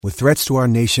With threats to our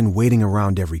nation waiting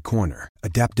around every corner,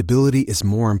 adaptability is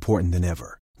more important than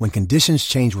ever. When conditions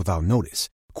change without notice,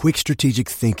 quick strategic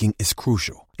thinking is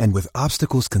crucial. And with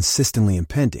obstacles consistently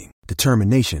impending,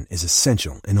 determination is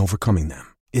essential in overcoming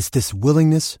them. It's this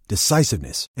willingness,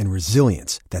 decisiveness, and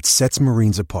resilience that sets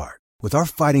Marines apart. With our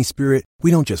fighting spirit, we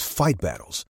don't just fight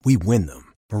battles, we win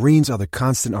them. Marines are the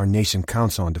constant our nation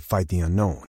counts on to fight the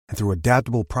unknown. And through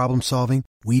adaptable problem solving,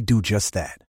 we do just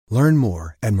that. Learn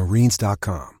more at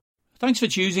marines.com. Thanks for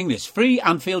choosing this free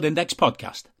Anfield Index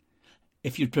podcast.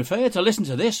 If you'd prefer to listen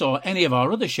to this or any of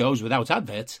our other shows without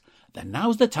adverts, then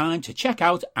now's the time to check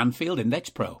out Anfield Index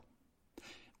Pro.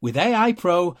 With AI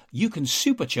Pro, you can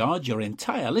supercharge your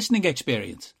entire listening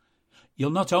experience.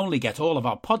 You'll not only get all of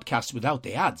our podcasts without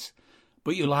the ads,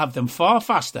 but you'll have them far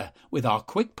faster with our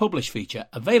quick publish feature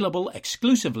available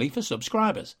exclusively for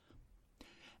subscribers.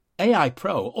 AI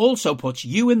Pro also puts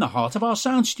you in the heart of our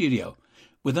sound studio,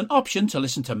 with an option to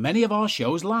listen to many of our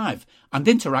shows live and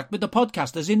interact with the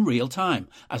podcasters in real time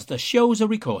as the shows are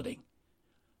recording.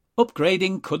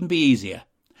 Upgrading couldn't be easier.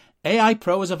 AI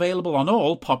Pro is available on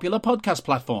all popular podcast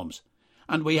platforms,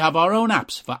 and we have our own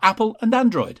apps for Apple and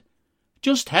Android.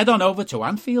 Just head on over to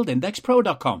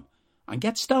AnfieldIndexPro.com and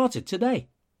get started today.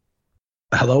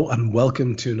 Hello and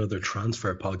welcome to another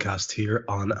transfer podcast here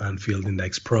on Anfield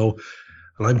Index Pro.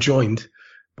 And I'm joined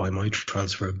by my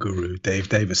transfer guru, Dave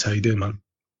Davis. How you doing, man?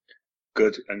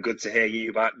 Good, and good to hear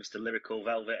you back, Mr. Lyrical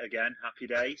Velvet again. Happy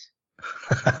days.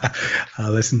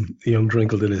 Listen, young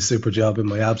Drinkle did a super job in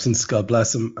my absence. God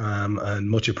bless him, and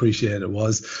much appreciated it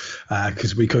was,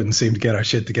 because we couldn't seem to get our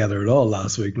shit together at all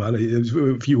last week, man.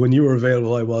 When you were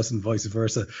available, I wasn't, vice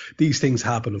versa. These things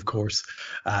happen, of course,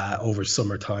 over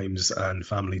summer times and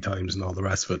family times and all the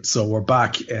rest of it. So we're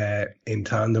back in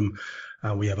tandem.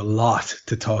 We have a lot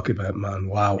to talk about, man.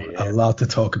 Wow, yeah. A lot to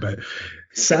talk about.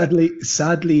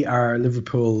 Sadly, our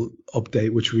Liverpool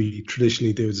update, which we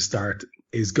traditionally do as a start,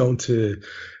 is going to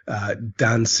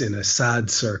dance in a sad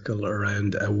circle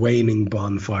around a waning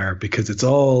bonfire because it's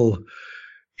all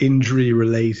injury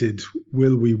related.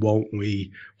 Will we, won't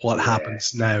we? What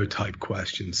happens now type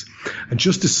questions. And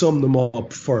just to sum them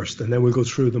up first, and then we'll go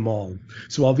through them all.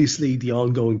 So obviously the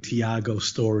ongoing Thiago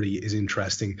story is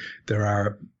interesting. There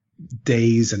are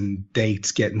days and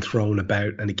dates getting thrown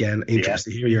about, and again,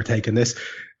 interested to hear your take on this.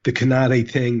 The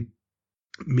Canade thing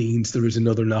means there is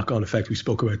another knock-on effect. We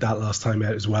spoke about that last time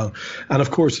out as well. And of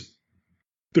course,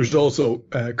 there's also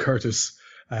Curtis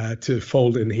to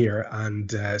fold in here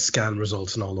and scan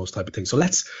results and all those type of things. So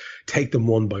let's take them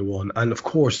one by one. And of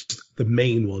course, the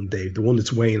main one, Dave, the one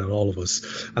that's weighing on all of us,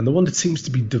 and the one that seems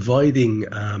to be dividing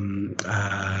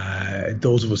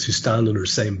those of us who stand under the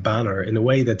same banner in a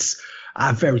way that's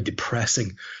very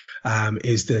depressing,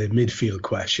 is the midfield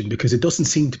question, because it doesn't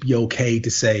seem to be okay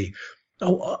to say,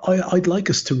 I'd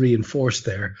like us to reinforce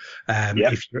there.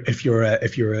 If you're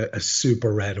a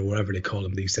super red or whatever they call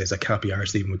them these days, I can't be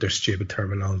arsed even with their stupid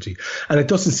terminology. And it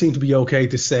doesn't seem to be okay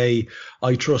to say,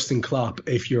 I trust in Klopp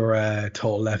if you're a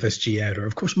total FSG outer.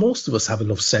 Of course, most of us have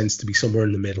enough sense to be somewhere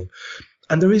in the middle.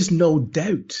 And there is no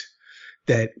doubt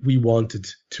that we wanted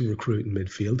to recruit in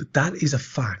midfield. That is a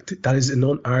fact. That is an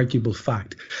unarguable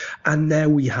fact. And now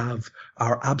we have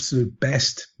our absolute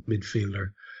best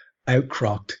midfielder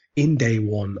outcropped on day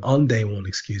one,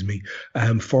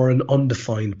 for an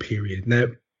undefined period. Now,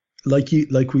 like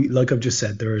I've just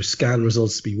said, there are scan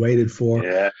results to be waited for.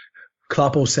 Yeah.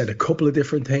 Kloppo said a couple of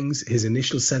different things. His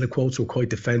initial set of quotes were quite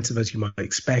defensive, as you might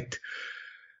expect.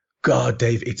 God,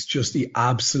 Dave, it's just the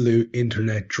absolute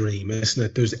internet dream, isn't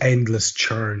it? There's endless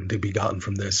churn to be gotten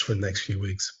from this for the next few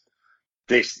weeks.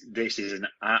 This is an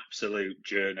absolute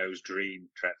journo's dream,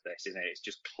 Trev, this, isn't it? It's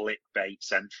just clickbait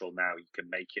central now. You can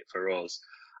make it for us.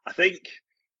 I think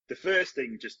the first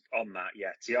thing just on that,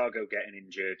 Thiago getting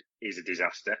injured is a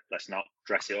disaster. Let's not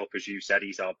dress it up. As you said,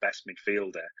 he's our best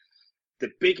midfielder.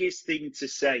 The biggest thing to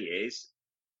say is,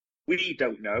 we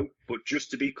don't know, but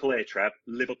just to be clear, Trev,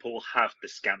 Liverpool have the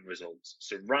scan results.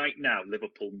 So right now,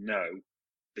 Liverpool know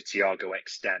the Thiago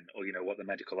extent, or what the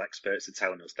medical experts are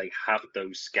telling us. They have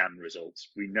those scan results.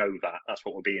 We know that. That's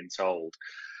what we're being told.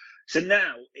 So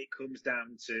now it comes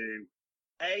down to,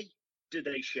 A, do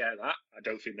they share that? I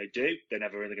don't think they do. They're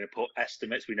never really going to put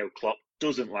estimates. We know Klopp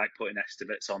doesn't like putting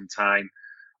estimates on time,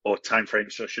 or time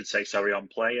frames, I should say, on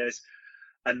players.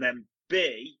 And then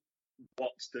B,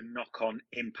 what's the knock-on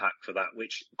impact for that,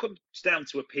 which comes down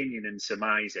to opinion and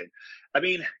surmising. I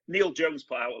mean, Neil Jones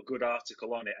put out a good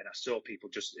article on it, and I saw people,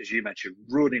 just as you mentioned,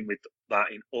 running with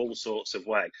that in all sorts of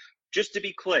ways. Just to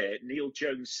be clear, Neil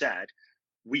Jones said,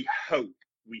 we hope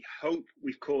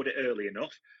we've caught it early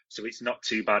enough, so it's not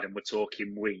too bad, and we're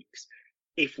talking weeks.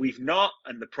 If we've not,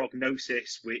 and the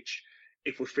prognosis, which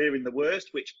if we're fearing the worst,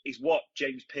 which is what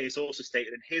James Pearce also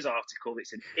stated in his article,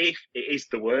 it's an if it is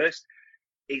the worst,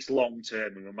 it's long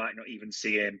term, and we might not even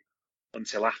see him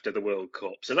until after the World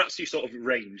Cup. So that's your sort of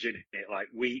range, isn't it? Like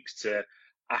weeks to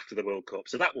after the World Cup.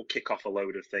 So that will kick off a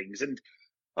load of things. And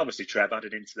obviously, Trev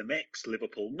added into the mix.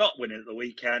 Liverpool not winning at the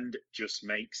weekend just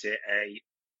makes it a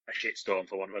shitstorm,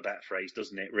 for want of a better phrase,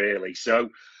 doesn't it, really? So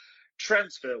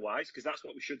transfer-wise, because that's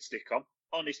what we should stick on,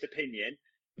 honest opinion,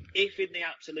 if in the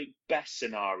absolute best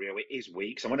scenario it is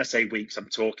weeks, and when I say weeks, I'm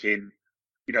talking,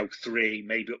 3,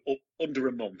 maybe under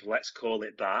a month, let's call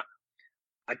it that,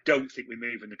 I don't think we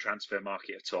move in the transfer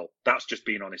market at all. That's just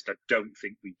being honest. I don't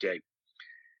think we do.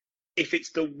 If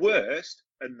it's the worst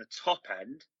and the top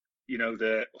end,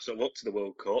 the sort of up to the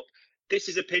World Cup, this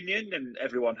is opinion, and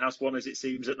everyone has one as it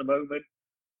seems at the moment.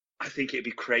 I think it'd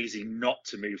be crazy not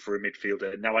to move for a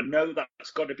midfielder. Now, I know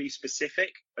that's got to be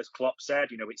specific, as Klopp said.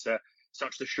 It's not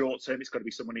just a short term. It's got to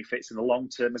be someone who fits in the long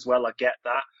term as well. I get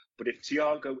that. But if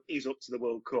Thiago is up to the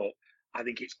World Cup, I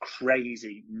think it's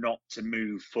crazy not to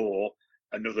move for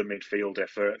another midfielder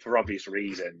for obvious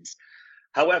reasons.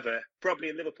 However, probably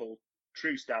in Liverpool,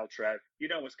 true style, Trev, you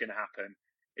know what's going to happen.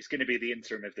 It's going to be the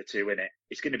interim of the two, innit?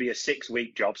 It's going to be a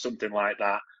 6-week job, something like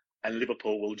that. And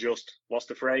Liverpool will just, what's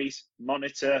the phrase?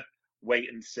 Monitor, wait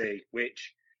and see.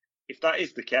 Which, if that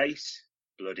is the case,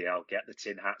 bloody hell, get the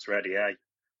tin hats ready, eh?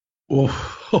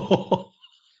 Oh,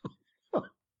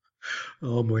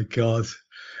 oh my God.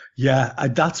 Yeah,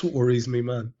 that's what worries me,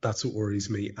 man. That's what worries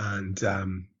me. And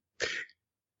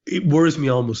it worries me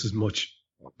almost as much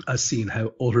as seeing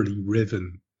how utterly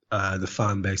riven the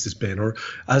fan base has been. Or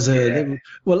as a,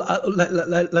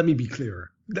 let me be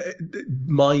clearer.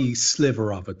 My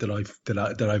sliver of it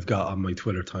that I've got on my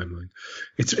Twitter timeline,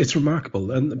 it's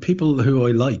remarkable, and people who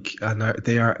I like, and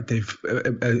they've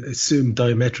assumed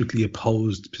diametrically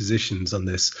opposed positions on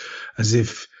this, as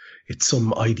if it's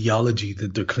some ideology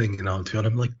that they're clinging on to, and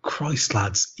I'm like, Christ,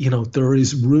 lads, there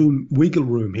is wiggle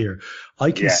room here.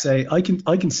 I can say,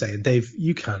 and Dave,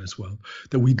 you can as well,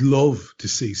 that we'd love to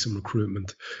see some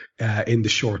recruitment in the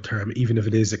short term, even if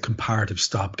it is a comparative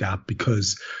stopgap,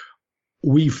 because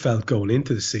we felt going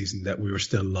into the season that we were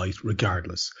still light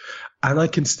regardless. And I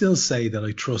can still say that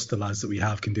I trust the lads that we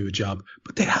have can do a job,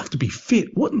 but they'd have to be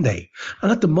fit, wouldn't they?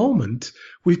 And at the moment,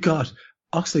 we've got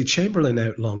Oxlade-Chamberlain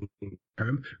out long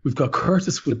term. We've got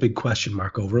Curtis with a big question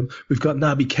mark over him. We've got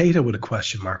Naby Keita with a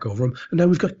question mark over him. And now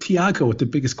we've got Thiago with the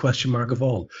biggest question mark of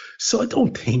all. So I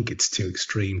don't think it's too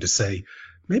extreme to say,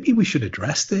 maybe we should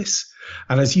address this.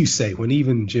 And as you say, when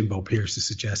even Jimbo Pearce is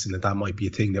suggesting that might be a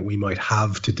thing that we might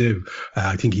have to do,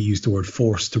 I think he used the word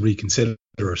forced to reconsider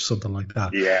or something like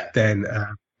that. Yeah. Then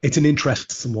it's an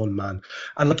interesting one, man.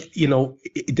 And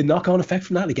the knock-on effect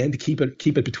from that, again, to keep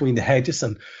it between the hedges.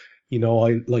 And,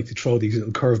 I like to throw these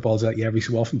little curveballs at you every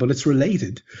so often, but it's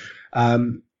related.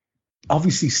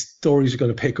 Obviously, stories are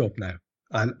going to pick up now.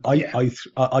 And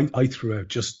I threw out,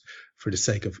 just for the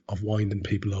sake of winding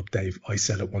people up, Dave, I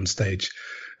said at one stage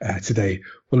today,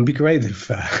 well, it'd be great if,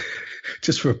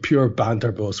 just for a pure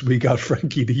banter bus, we got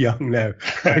Frankie de Jong now.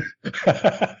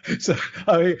 So,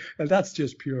 and that's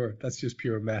just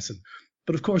pure messing.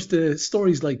 But of course, the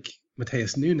stories like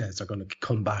Mateus Nunes are going to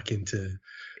come back into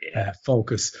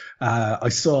focus. I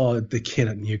saw the kid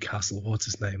at Newcastle. What's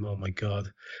his name? Oh my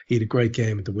God, he had a great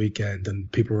game at the weekend,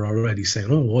 and people were already saying,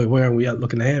 "Oh, where are we at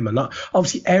looking at him?" And not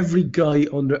obviously every guy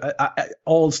under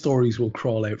all stories will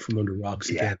crawl out from under rocks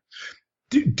again.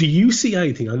 Do you see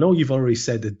anything? I know you've already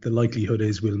said that the likelihood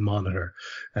is we'll monitor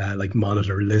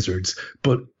lizards,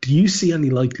 but do you see any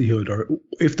likelihood, or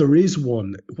if there is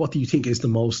one, what do you think is the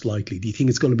most likely? Do you think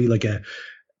it's going to be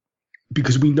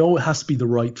because we know it has to be the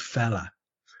right fella,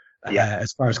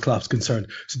 as far as Klopp's concerned.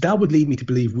 So that would lead me to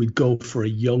believe we'd go for a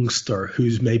youngster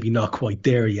who's maybe not quite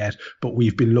there yet, but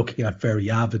we've been looking at very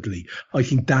avidly. I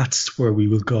think that's where we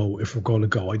will go if we're going to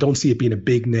go. I don't see it being a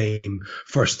big name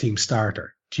first team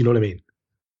starter. Do you know what I mean?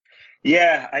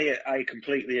 Yeah, I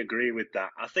completely agree with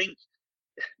that. I think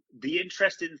the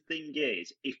interesting thing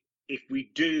is if we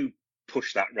do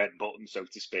push that red button, so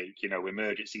to speak,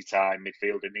 emergency time,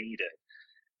 midfielder needed,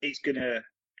 it's going to,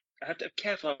 I have to be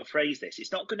careful how I phrase this,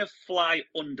 it's not going to fly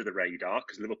under the radar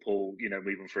because Liverpool,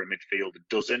 moving for a midfielder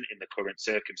doesn't in the current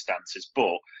circumstances,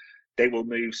 but they will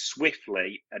move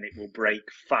swiftly and it will break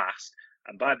fast.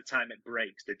 And by the time it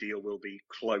breaks, the deal will be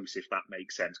close, if that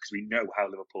makes sense, because we know how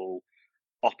Liverpool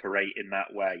operate in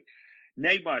that way.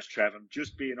 Name-wise, Trev, I'm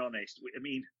just being honest.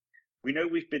 We know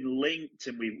we've been linked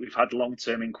and we've had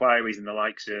long-term inquiries in the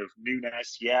likes of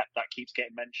Nunes. Yeah, that keeps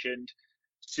getting mentioned.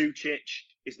 Sucic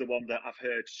is the one that I've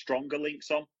heard stronger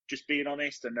links on, just being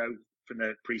honest. I know from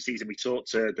the pre-season. We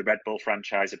talked to the Red Bull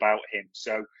franchise about him.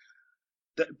 So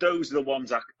those are the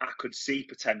ones I could see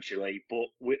potentially, but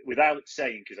without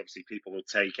saying, because obviously people will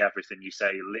take everything you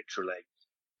say literally,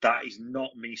 that is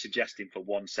not me suggesting for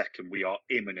 1 second we are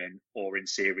imminent or in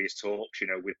serious talks,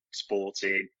 with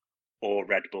Sporting or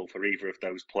Red Bull for either of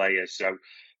those players. So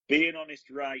being honest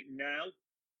right now,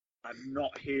 I'm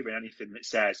not hearing anything that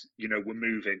says, we're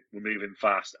moving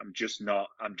fast. I'm just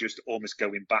almost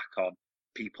going back on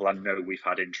people I know we've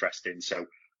had interest in. So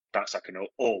that's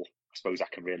all I suppose I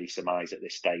can really surmise at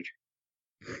this stage.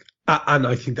 And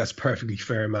I think that's perfectly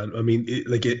fair, man. I mean,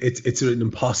 it's an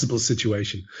impossible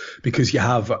situation because you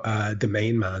have the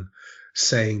main man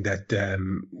saying that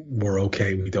we're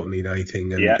okay, we don't need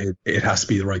anything, and it has to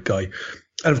be the right guy.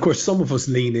 And of course, some of us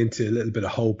lean into a little bit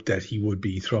of hope that he would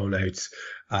be thrown out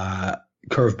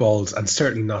curveballs, and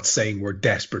certainly not saying we're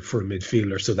desperate for a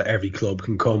midfielder so that every club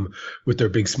can come with their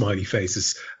big smiley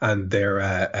faces and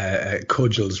their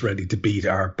cudgels ready to beat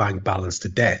our bank balance to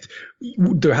death.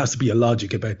 There has to be a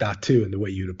logic about that too in the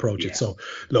way you'd approach it. So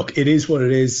look, it is what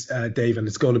it is, Dave, and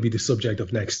it's going to be the subject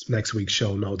of next week's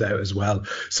show, no doubt, as well.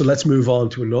 So let's move on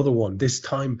to another one, this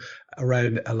time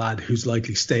around a lad who's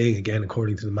likely staying again,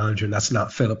 according to the manager, and that's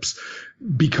Nat Phillips,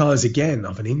 because again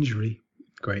of an injury.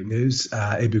 Great news.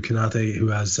 Ebu Konate, who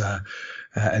has a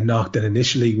knock that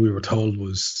initially we were told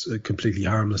was completely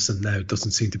harmless, and now it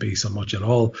doesn't seem to be so much at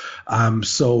all.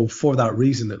 So for that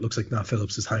reason, it looks like Nat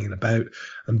Phillips is hanging about,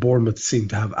 and Bournemouth seem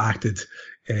to have acted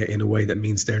in a way that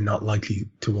means they're not likely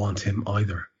to want him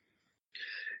either.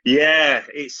 Yeah,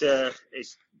 it's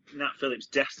Nat Phillips'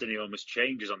 destiny almost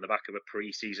changes on the back of a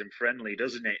pre-season friendly,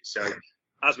 doesn't it? So,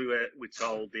 as we were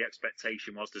told, the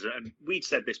expectation was, and we'd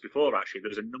said this before actually, there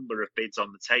was a number of bids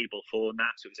on the table for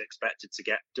Nat, so it was expected to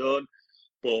get done,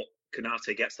 but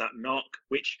Konate gets that knock,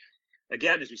 which,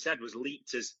 again, as we said, was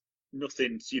leaked as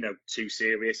nothing, too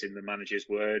serious in the manager's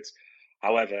words.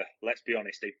 However, let's be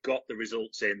honest, they've got the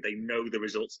results in, they know the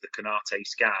results of the Konate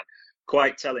scan.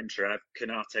 Quite telling, Trev,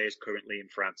 Konate is currently in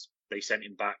France. They sent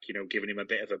him back, giving him a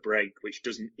bit of a break, which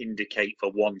doesn't indicate for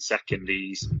 1 second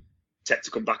he's set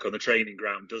to come back on the training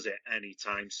ground, does it,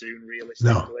 anytime soon,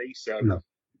 realistically?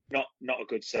 Not a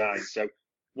good sign. So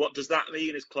what does that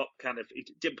mean? As Klopp he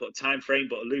didn't put a time frame,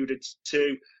 but alluded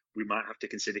to, we might have to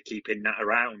consider keeping Nat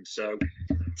around. So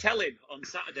telling on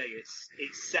Saturday,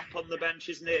 it's Sepp on the bench,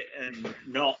 isn't it, and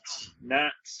not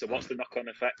Nat. So what's the knock-on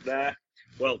effect there?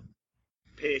 Well,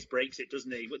 Pearce breaks it,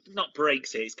 doesn't he? Well, not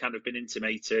breaks it, it's kind of been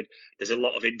intimated. There's a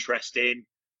lot of interest in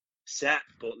Sepp,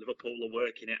 but Liverpool are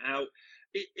working it out.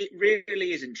 It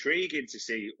really is intriguing to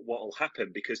see what will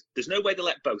happen, because there's no way to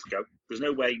let both go. There's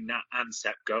no way Nat and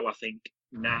Sepp go. I think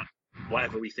Nat,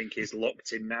 whatever we think, is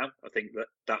locked in now. I think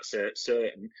that's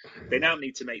certain. They now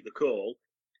need to make the call.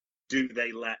 Do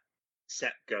they let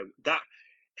Sepp go?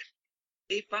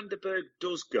 If Van der Berg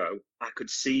does go, I could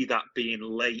see that being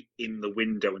late in the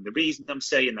window. And the reason I'm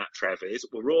saying that, Trev, is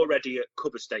we're already at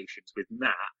cover stations with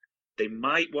Nat. They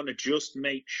might want to just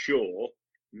make sure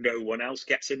no one else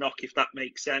gets a knock, if that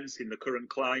makes sense, in the current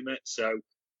climate. So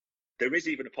there is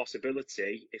even a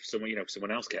possibility, if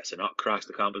someone else gets a knock, Christ,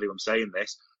 I can't believe I'm saying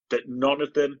this, that none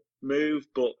of them move.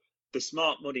 But the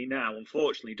smart money now,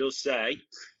 unfortunately, does say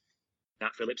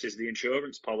Nat Phillips is the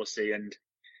insurance policy. And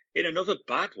in another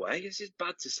bad way, this is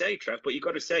bad to say, Trev, but you've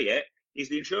got to say it, he's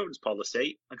the insurance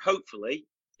policy, and hopefully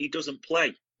he doesn't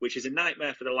play, which is a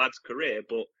nightmare for the lad's career,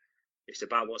 but it's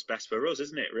about what's best for us,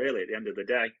 isn't it, really, at the end of the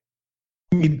day?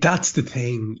 I mean, that's the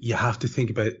thing you have to think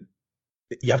about.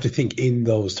 You have to think in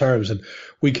those terms, and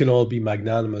we can all be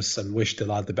magnanimous and wish the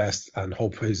lad the best and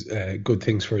hope his good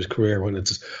things for his career when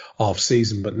it's off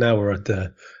season. But now we're at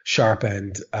the sharp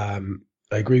end. I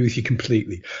agree with you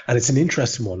completely, and it's an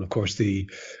interesting one. Of course, the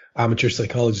amateur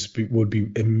psychologist would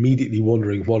be immediately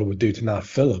wondering what it would do to Nat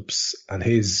Phillips and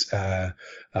his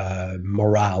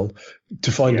morale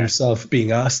to find himself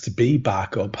being asked to be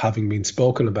backup, having been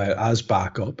spoken about as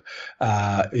backup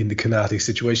in the Konate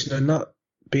situation, and not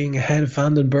being ahead of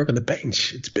Van den Berg on the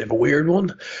bench. It's a bit of a weird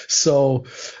one. So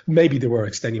maybe there were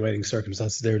extenuating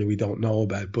circumstances there that we don't know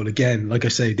about. But again, like I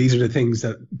say, these are the things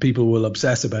that people will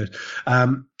obsess about.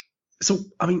 So,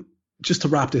 I mean, just to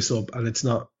wrap this up, and it's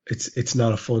not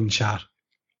a fun chat,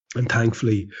 and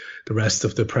thankfully the rest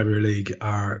of the Premier League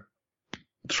are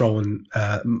throwing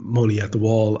money at the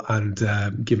wall and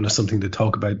giving us something to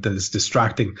talk about that is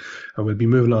distracting, and we'll be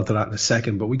moving on to that in a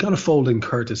second. But we got to fold in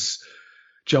Curtis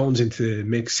Jones into the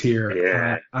mix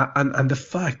here, and the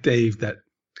fact, Dave, that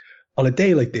on a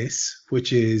day like this,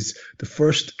 which is the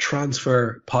first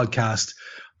transfer podcast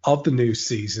of the new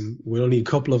season, with only a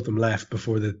couple of them left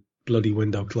before the bloody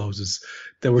window closes,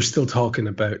 then we're still talking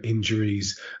about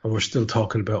injuries and we're still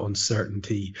talking about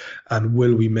uncertainty. And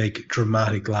will we make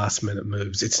dramatic last minute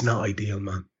moves? It's not ideal,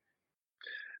 man.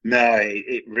 No,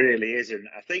 it really isn't.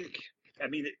 I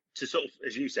mean, to sort of,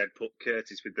 as you said, put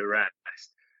Curtis with the rest,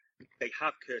 they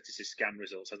have Curtis's scan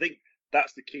results. I think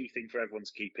that's the key thing for everyone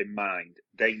to keep in mind.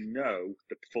 They know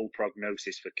the full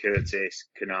prognosis for Curtis,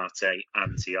 Canate,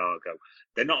 and Thiago.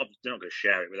 They're not going to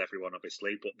share it with everyone,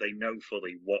 obviously, but they know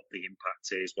fully what the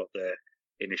impact is, what the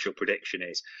initial prediction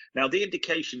is. Now, the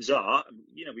indications are,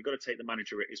 we've got to take the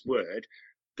manager at his word,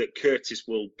 that Curtis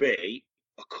will be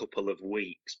a couple of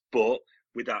weeks, but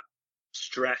with that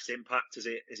stress impact, as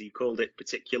he called it,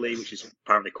 particularly, which is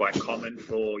apparently quite common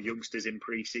for youngsters in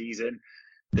pre-season,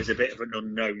 there's a bit of an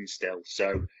unknown still.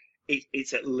 So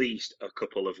it's at least a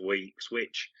couple of weeks,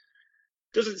 which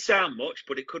doesn't sound much,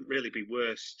 but it couldn't really be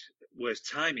worse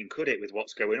timing, could it, with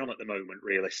what's going on at the moment,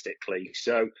 realistically?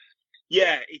 So,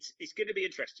 yeah, it's going to be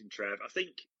interesting, Trev. I think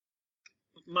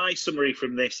my summary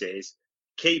from this is,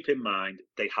 keep in mind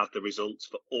they had the results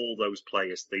for all those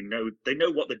players. They know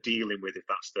what they're dealing with, if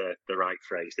that's the right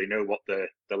phrase. They know what the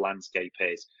landscape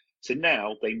is. So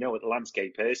now they know what the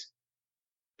landscape is.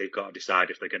 They've got to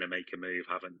decide if they're going to make a move,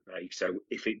 haven't they? So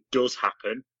if it does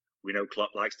happen, we know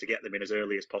Klopp likes to get them in as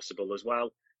early as possible as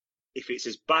well. If it's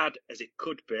as bad as it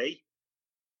could be,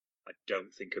 I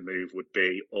don't think a move would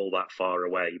be all that far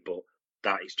away. But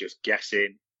that is just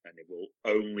guessing, and it will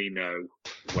only know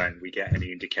when we get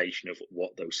any indication of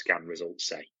what those scan results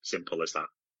say. Simple as that.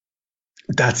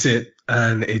 That's it.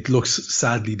 And it looks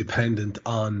sadly dependent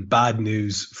on bad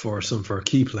news for some of our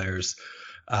key players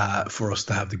for us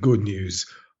to have the good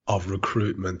news of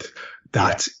recruitment.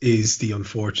 That is the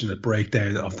unfortunate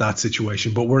breakdown of that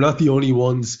situation. But we're not the only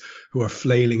ones who are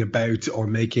flailing about or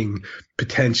making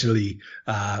potentially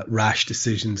rash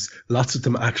decisions. Lots of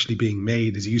them actually being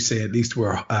made. As you say, at least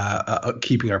we're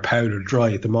keeping our powder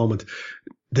dry at the moment.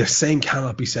 The same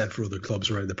cannot be said for other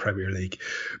clubs around the Premier League.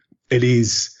 It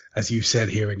is, as you said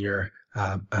here in your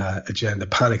agenda,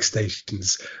 panic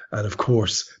stations, and of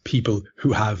course people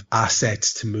who have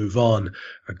assets to move on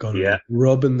are going to be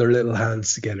rubbing their little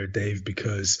hands together, Dave,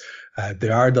 because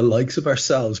there are the likes of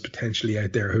ourselves potentially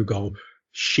out there who go,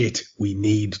 shit, we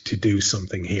need to do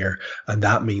something here, and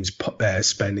that means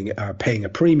spending or paying a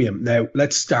premium. Now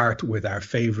let's start with our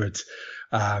favorite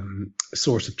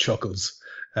source of chuckles,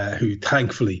 who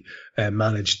thankfully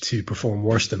managed to perform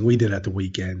worse than we did at the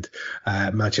weekend,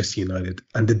 Manchester United,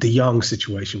 and the De Jong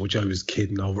situation, which I was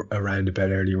kidding around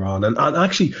about earlier on. And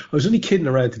actually, I was only kidding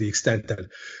around to the extent that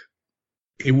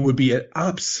it would be an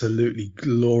absolutely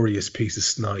glorious piece of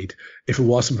snide if it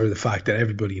wasn't for the fact that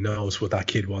everybody knows what that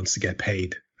kid wants to get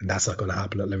paid, and that's not going to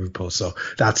happen at Liverpool. So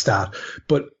that's that.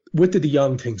 But with the De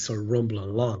Jong thing sort of rumbling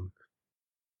along,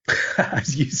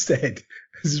 as you said,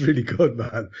 this is really good,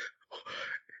 man.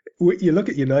 You look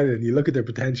at United and you look at their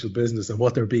potential business and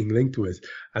what they're being linked with.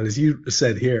 And as you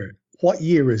said here, what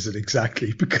year is it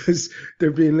exactly? Because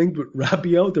they're being linked with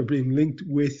Rabiot, they're being linked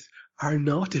with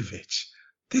Arnautovic.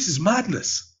 This is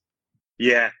madness.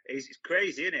 Yeah, it's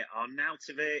crazy, isn't it?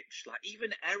 Arnautovic, like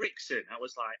even Eriksen. I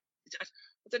was like,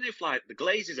 I don't know if like the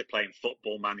Glazers are playing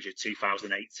Football Manager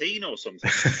 2018 or something.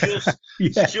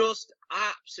 It's just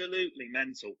absolutely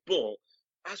mental. But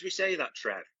as we say that,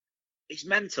 Trev, it's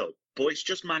mental, but it's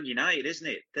just Man United, isn't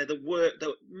it? They're they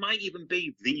might even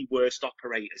be the worst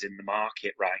operators in the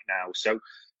market right now. So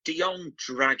De Jong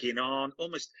dragging on,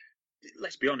 almost,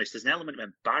 let's be honest, there's an element of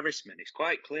embarrassment. It's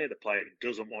quite clear the player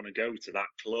doesn't want to go to that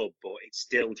club, but it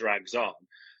still drags on.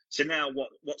 So now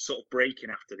what's sort of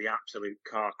breaking after the absolute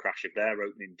car crash of their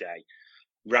opening day?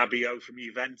 Rabiot from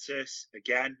Juventus,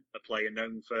 again, a player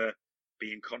known for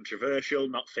being controversial,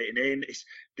 not fitting in. It's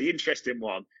the interesting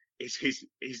one. His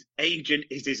agent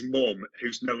is his mum,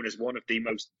 who's known as one of the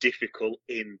most difficult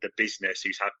in the business,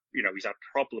 who's had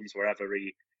problems wherever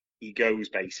he goes,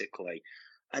 basically.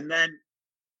 And then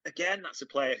again, that's a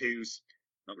player who's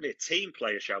not really a team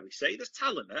player, shall we say. There's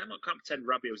talent there. I'm not going to pretend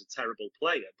Rabiot's a terrible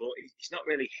player, but he's not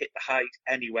really hit the height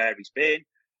anywhere he's been.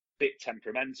 Bit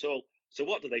temperamental. So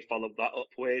what do they follow that up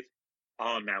with?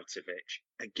 Arnautovic.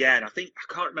 Again, I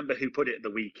can't remember who put it at the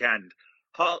weekend.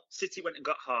 City went and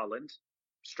got Haaland.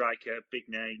 Striker, big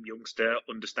name, youngster,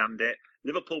 understand it.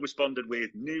 Liverpool responded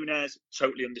with Núñez,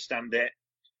 totally understand it.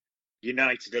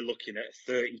 United are looking at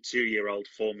a 32-year-old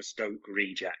former Stoke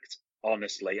reject,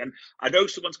 honestly. And I know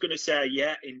someone's going to say,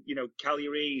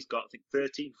 Cagliari, he's got, I think,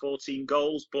 13, 14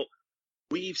 goals, but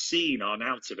we've seen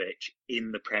Arnautovic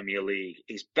in the Premier League.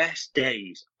 His best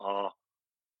days are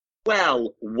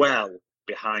well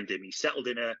behind him. He settled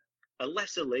in a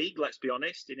lesser league, let's be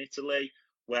honest, in Italy.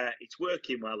 where it's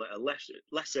working well at a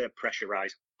lesser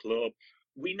pressurised club.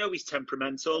 We know he's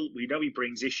temperamental. We know he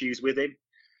brings issues with him.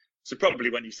 So probably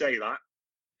when you say that,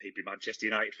 maybe Manchester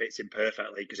United fits in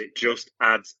perfectly because it just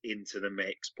adds into the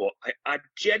mix. But I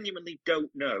genuinely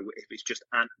don't know if it's just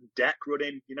Ant Deck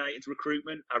running United's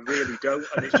recruitment. I really don't.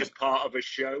 And it's just part of a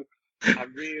show. I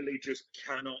really just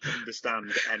cannot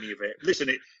understand any of it. Listen,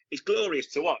 it's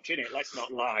glorious to watch, isn't it? Let's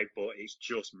not lie, but it's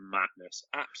just madness.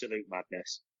 Absolute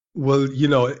madness. Well,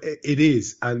 it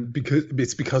is, and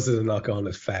because of the knock-on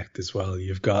effect as well.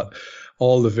 You've got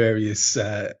all the various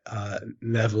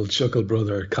Neville Chuckle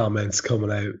brother comments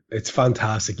coming out. It's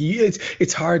fantastic.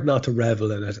 It's hard not to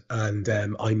revel in it, and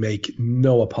I make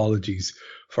no apologies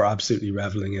for absolutely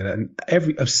reveling in it. And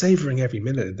I'm savouring every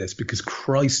minute of this because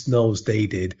Christ knows they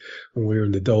did when we were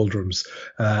in the doldrums.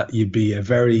 You'd be a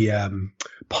very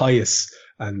pious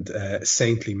and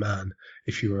saintly man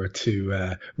if you were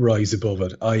to rise above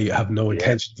it. I have no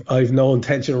intention. I have no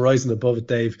intention of rising above it,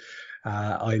 Dave.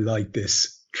 I like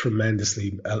this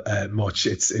tremendously much.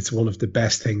 It's one of the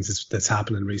best things that's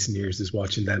happened in recent years is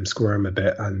watching them squirm a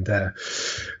bit, and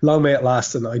long may it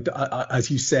last. And I as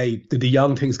you say, the De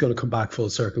Jong thing's going to come back full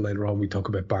circle later on. We talk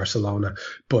about Barcelona,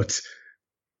 but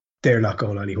they're not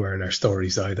going anywhere in our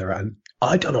stories either. And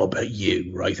I don't know about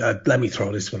you, right? Let me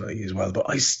throw this one at you as well, but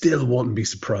I still wouldn't be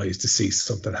surprised to see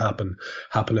something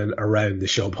happening around the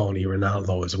show pony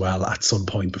Ronaldo as well at some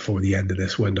point before the end of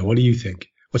this window. What do you think?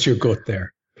 What's your gut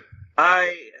there?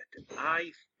 I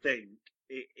think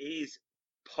it is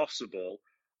possible.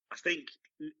 I think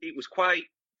it was quite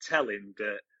telling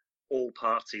that all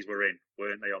parties were in,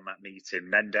 weren't they, on that meeting?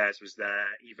 Mendes was there,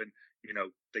 even,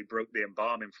 they broke the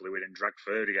embalming fluid and dragged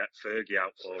Fergie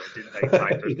out for it, didn't they,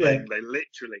 type of thing. They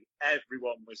literally,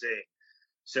 everyone was in.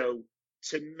 So,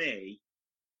 to me,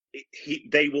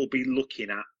 they will be looking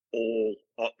at all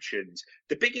options.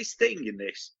 The biggest thing in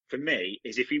this, for me,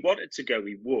 is if he wanted to go,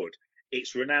 he would.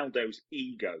 It's Ronaldo's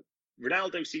ego.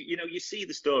 Ronaldo, you see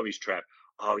the stories, Trev.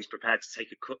 Oh, he's prepared to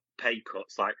take a pay cut.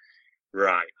 It's like,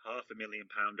 right,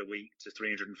 £500,000 a week to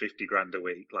 350 grand a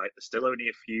week. Like, there's still only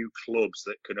a few clubs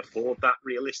that can afford that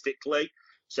realistically.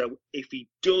 So if he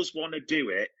does want to do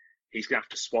it, he's going to have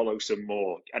to swallow some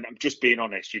more. And I'm just being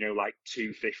honest, like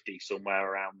 250,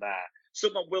 somewhere around there.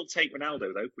 Someone will take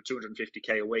Ronaldo, though, for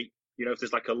 250k a week, if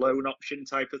there's like a loan option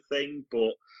type of thing.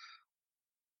 But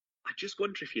I just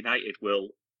wonder if United will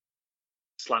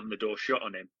slam the door shut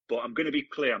on him. But I'm going to be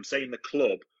clear. I'm saying the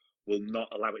club will not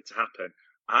allow it to happen.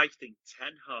 I think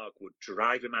Ten Hag would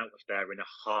drive him out of there in a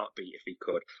heartbeat if he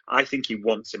could. I think he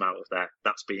wants him out of there.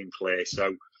 That's being clear.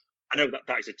 So I know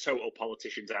that is a total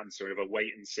politician's answer of a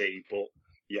wait and see. But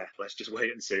yeah, let's just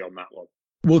wait and see on that one.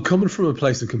 Well, coming from a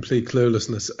place of complete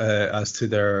cluelessness as to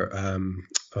their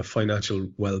financial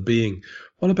well-being,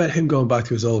 what about him going back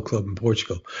to his old club in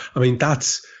Portugal? I mean,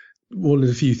 that's one of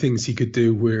the few things he could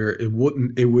do where it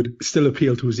would still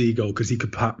appeal to his ego, because he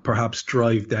could perhaps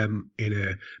drive them in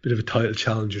a bit of a title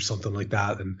challenge or something like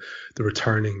that, and the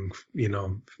returning,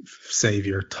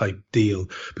 savior type deal.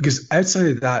 Because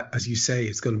outside of that, as you say,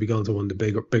 it's going to be going to one of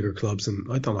the bigger clubs, and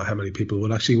I don't know how many people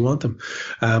would actually want him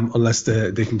unless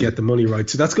they can get the money right.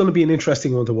 So that's going to be an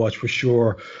interesting one to watch for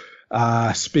sure.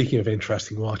 Speaking of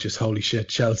interesting watches, holy shit,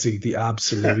 Chelsea, the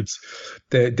absolute,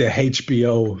 the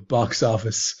HBO box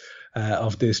office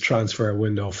of this transfer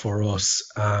window for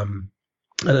us. And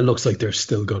it looks like they're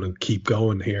still going to keep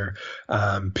going here.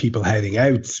 People heading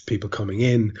out, people coming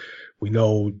in. We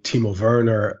know Timo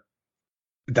Werner,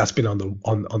 that's been on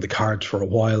the cards for a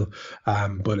while.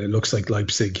 But it looks like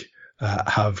Leipzig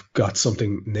have got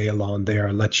something nailed on there.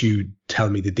 I'll let you tell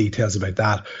me the details about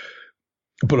that.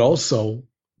 But also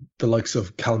the likes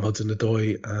of Callum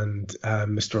Hudson-Odoi and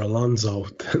Mr. Alonso,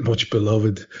 much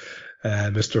beloved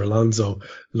Mr. Alonso,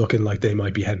 looking like they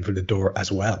might be heading for the door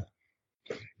as well.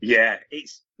 Yeah,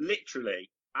 it's literally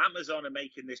Amazon are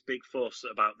making this big fuss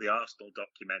about the Arsenal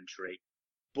documentary.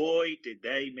 Boy, did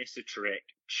they miss a trick.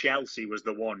 Chelsea was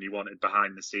the one you wanted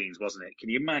behind the scenes, wasn't it? Can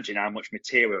you imagine how much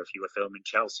material, if you were filming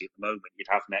Chelsea at the moment, you'd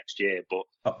have next year? But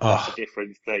that's a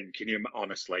different thing. Can you,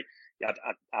 honestly,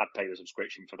 I'd pay the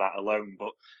subscription for that alone.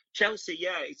 But Chelsea,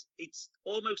 yeah, it's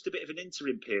almost a bit of an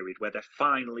interim period where they're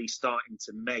finally starting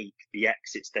to make the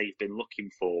exits they've been looking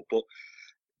for. But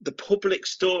the public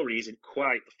story isn't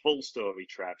quite the full story,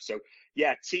 Trev. So,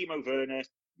 yeah, Timo Werner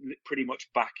pretty much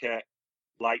back at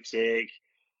Leipzig.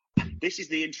 This is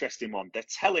the interesting one. They're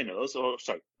telling us,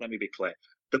 let me be clear.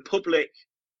 The public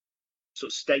sort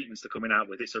of statements they're coming out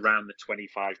with, it's around the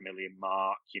 25 million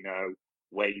mark,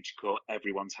 wage cut,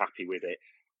 everyone's happy with it.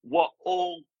 What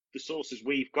all the sources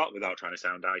we've got, without trying to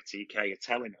sound ITK, are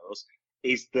telling us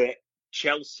is that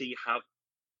Chelsea have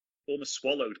almost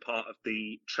swallowed part of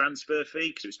the transfer fee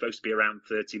because it was supposed to be around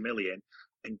 30 million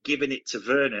and given it to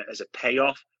Werner as a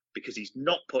payoff because he's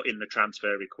not put in the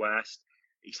transfer request.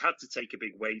 He's had to take a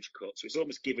big wage cut. So it's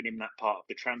almost given him that part of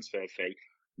the transfer fee,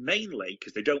 mainly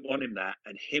because they don't want him there.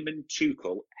 And him and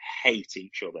Tuchel hate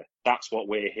each other. That's what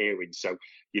we're hearing. So,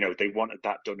 they wanted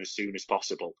that done as soon as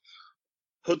possible.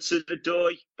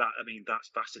 Hudson-Odoi, that's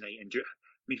fascinating.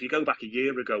 If you go back a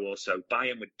year ago or so,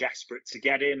 Bayern were desperate to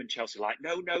get him and Chelsea were like,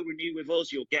 no, renew with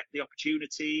us. You'll get the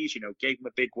opportunities, gave him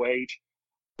a big wage.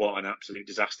 What an absolute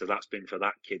disaster that's been for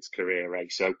that kid's career, eh?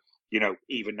 So,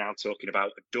 even now talking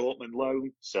about a Dortmund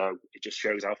loan. So it just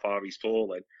shows how far he's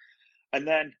fallen. And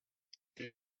then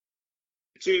the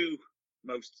two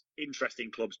most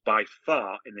interesting clubs by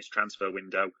far in this transfer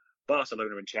window,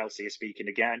 Barcelona and Chelsea, are speaking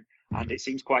again. And it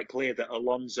seems quite clear that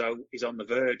Alonso is on the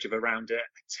verge of around a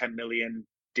 10 million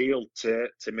deal to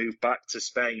move back to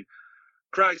Spain.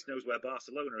 Christ knows where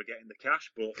Barcelona are getting the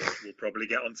cash, but we'll probably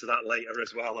get onto that later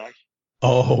as well, eh?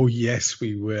 Oh, yes,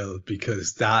 we will,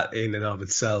 because that in and of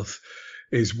itself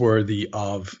is worthy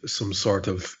of some sort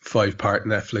of 5-part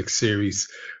Netflix series.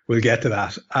 We'll get to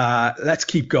that. Let's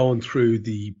keep going through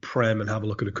the Prem and have a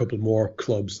look at a couple more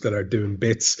clubs that are doing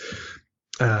bits.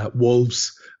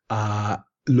 Wolves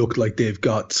look like they've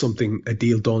got a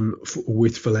deal done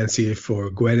with Valencia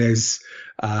for Guedes.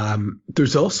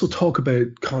 There's also talk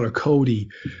about Connor Cody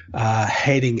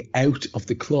heading out of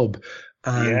the club.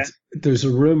 And there's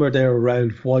a rumour there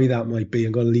around why that might be.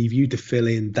 I'm going to leave you to fill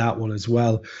in that one as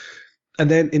well. And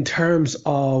then in terms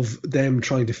of them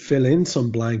trying to fill in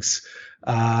some blanks,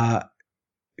 a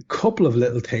couple of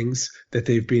little things that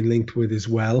they've been linked with as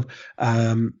well.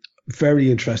 Very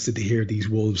interested to hear these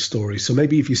Wolves stories. So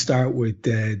maybe if you start with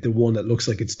the one that looks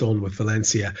like it's done with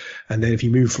Valencia, and then if you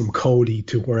move from Cody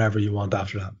to wherever you want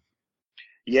after that.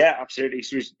 Yeah, absolutely.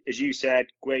 So as you said,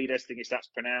 Guedes, I think that's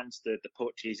pronounced, the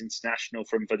Portuguese international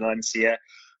from Valencia.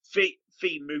 Fee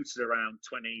mooted around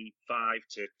 25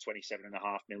 to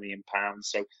 27.5 million pounds.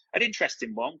 So an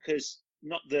interesting one because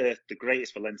not the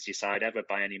greatest Valencia side ever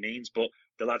by any means, but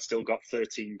the lad still got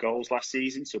 13 goals last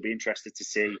season. So I'll be interested to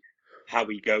see how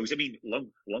he goes.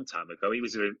 Long time ago, he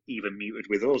was even muted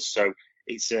with us. So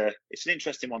it's an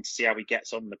interesting one to see how he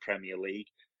gets on in the Premier League.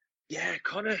 Yeah,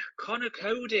 Connor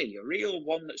Cody, a real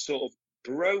one that sort of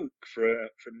broke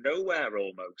from nowhere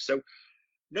almost. So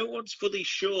no one's fully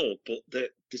sure, but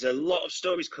there's a lot of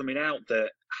stories coming out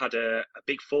that had a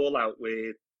big fallout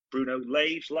with Bruno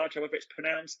Lage, however it's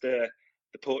pronounced, the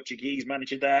Portuguese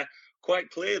manager there. Quite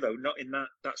clear, though, not in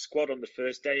that squad on the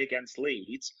first day against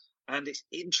Leeds. And it's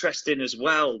interesting as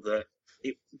well that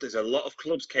there's a lot of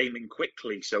clubs came in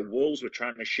quickly. So Wolves were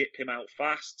trying to ship him out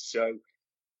fast. So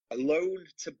a loan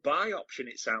to buy option,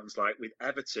 it sounds like, with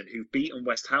Everton, who've beaten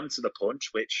West Ham to the punch,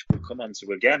 which we'll come on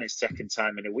to again, his second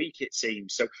time in a week, it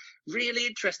seems. So really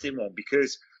interesting one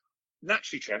because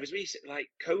naturally, Trev, as we like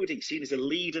Cody, seen as a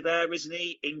leader there, isn't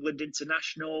he? England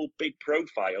international, big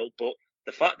profile, but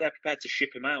the fact they're prepared to ship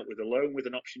him out with a loan with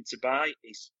an option to buy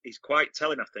is quite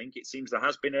telling, I think. It seems there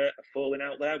has been a falling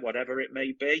out there, whatever it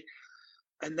may be.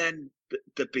 And then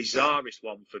the bizarrest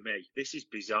one for me, this is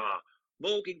bizarre.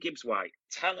 Morgan Gibbs-White,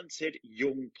 talented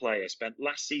young player, spent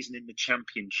last season in the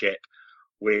Championship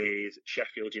with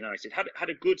Sheffield United. Had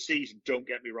a good season, don't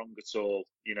get me wrong at all,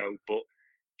 but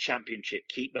Championship,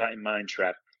 keep that in mind,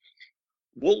 Trev.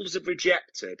 Wolves have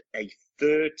rejected a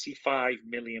 £35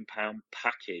 million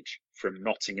package from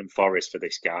Nottingham Forest for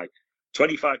this guy.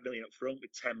 25 million up front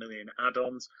with 10 million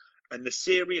add-ons. And the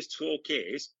serious talk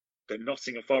is that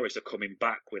Nottingham Forest are coming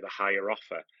back with a higher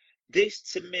offer. This,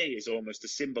 to me, is almost a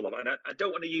symbol of, and I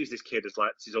don't want to use this kid as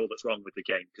like, this is all that's wrong with the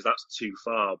game, because that's too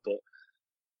far, but,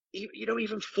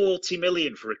 even 40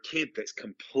 million for a kid that's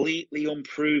completely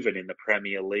unproven in the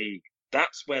Premier League,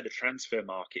 that's where the transfer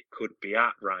market could be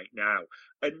at right now.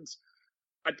 And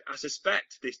I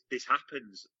suspect this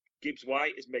happens.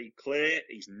 Gibbs-White has made clear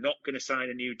he's not going to sign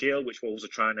a new deal, which Wolves are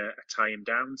trying to tie him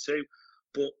down to.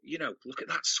 But, look at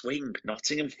that swing,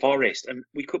 Nottingham Forest. And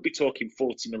we could be talking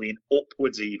 40 million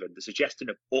upwards even. The suggestion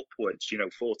of upwards,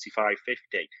 45,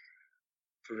 50.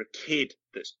 For a kid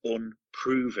that's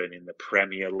unproven in the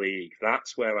Premier League.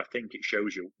 That's where I think it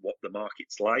shows you what the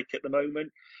market's like at the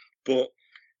moment. But,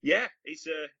 yeah, it's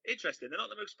interesting. They're not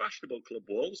the most fashionable club,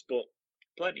 Wolves, but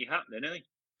plenty happening, eh?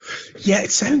 Yeah,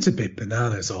 it sounds a bit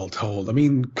bananas all told. I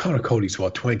mean, Connor Cody's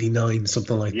 29,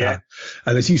 something like that.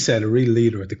 And as you said, a real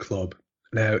leader at the club.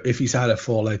 Now, if he's had a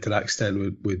fallout to that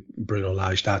extent with Bruno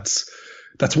Lage, that's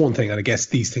one thing. And I guess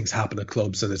these things happen at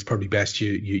clubs, and it's probably best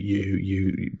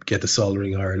you get the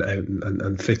soldering iron out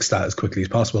and fix that as quickly as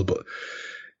possible. But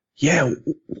yeah,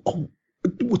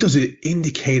 Does it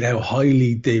indicate how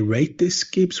highly they rate this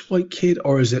Gibbs White kid,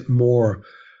 or is it more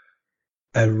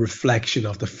a reflection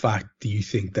of the fact, do you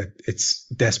think, that it's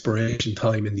desperation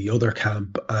time in the other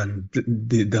camp and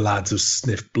the lads have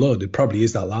sniffed blood? It probably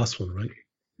is that last one, right?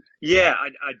 Yeah,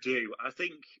 I do. I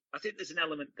think there's an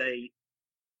element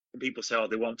when people say, oh,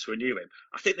 they want to renew him.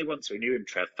 I think they want to renew him,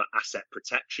 Trev, for asset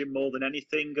protection more than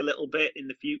anything a little bit in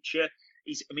the future.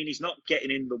 He's not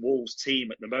getting in the Wolves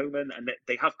team at the moment, and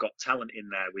they have got talent in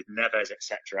there with Neves,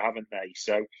 etc., haven't they?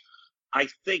 So I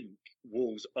think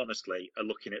Wolves, honestly, are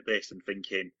looking at this and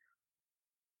thinking,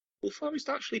 will Forest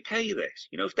actually pay this?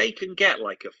 You know, if they can get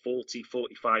like a 40,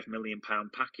 45 million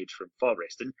pound package from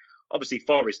Forest, and obviously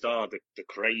Forest are the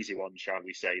crazy one, shall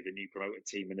we say, the new promoted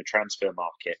team in the transfer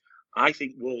market. I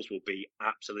think Wolves will be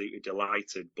absolutely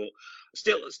delighted, but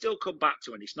still come back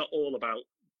to, and it's not all about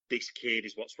this kid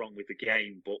is what's wrong with the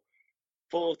game, but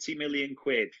 40 million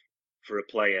quid for a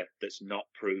player that's not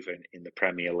proven in the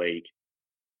Premier League.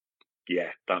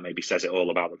 Yeah, that maybe says it all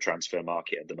about the transfer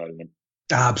market at the moment.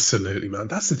 Absolutely, man.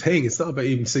 That's the thing. It's not about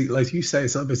even, like you say,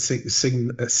 it's not about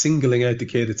singling out the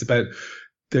kid. It's about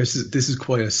this is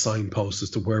quite a signpost as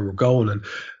to where we're going, and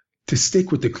to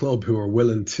stick with the club who are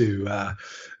willing to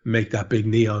make that big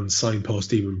neon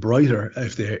signpost even brighter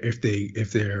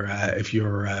if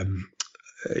your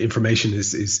information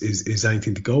is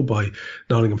anything to go by.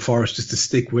 Nottingham Forest, just to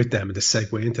stick with them and to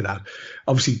segue into that.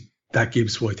 Obviously, that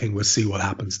Gibbs White thing, we'll see what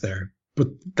happens there. But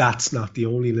that's not the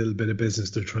only little bit of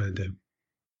business they're trying to do.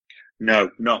 No,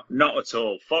 not at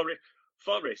all.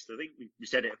 Forest, I think we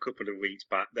said it a couple of weeks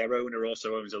back, their owner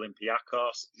also owns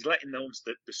Olympiacos. He's letting them,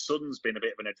 that the son's been a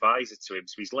bit of an advisor to him,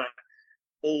 so he's let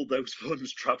all those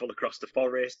funds travel across the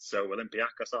Forest, so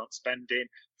Olympiacos aren't spending.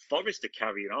 Forest are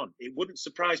carrying on. It wouldn't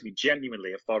surprise me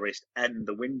genuinely if Forest end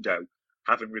the window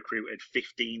having recruited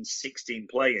 15, 16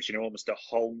 players, you know, almost a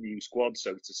whole new squad,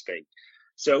 so to speak.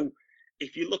 So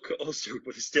if you look at us,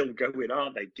 we're still going,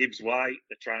 aren't they? Gibbs White,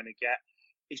 they're trying to get.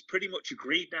 It's pretty much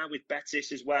agreed now with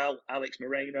Betis as well. Alex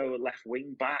Moreno, left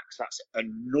wing backs. That's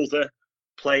another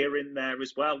player in there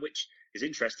as well, which is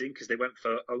interesting because they went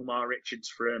for Omar Richards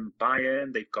from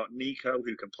Bayern. They've got Nico,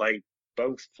 who can play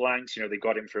both flanks. You know, they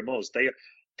got him from us.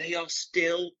 They are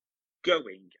still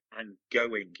going and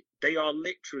going. They are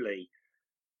literally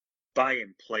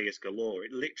buying players galore.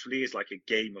 It literally is like a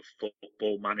game of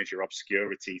football manager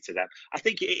obscurity to them. I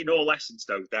think in all essence,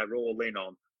 though, they're all in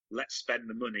on let's spend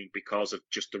the money because of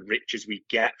just the riches we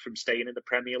get from staying in the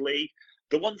Premier League.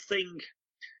 The one thing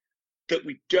that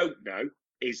we don't know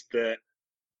is that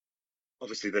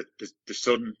obviously the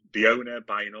son, the owner,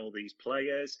 buying all these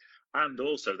players, and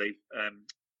also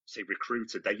they've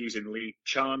recruited. They're using Lee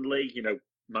Charnley, you know,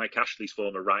 Mike Ashley's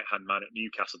former right-hand man at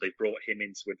Newcastle. They brought him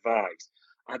in to advise.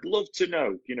 I'd love to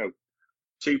know, you know,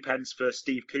 2p for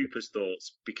Steve Cooper's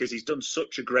thoughts, because he's done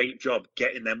such a great job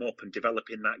getting them up and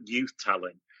developing that youth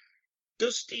talent.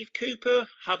 Does Steve Cooper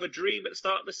have a dream at the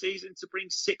start of the season to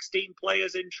bring 16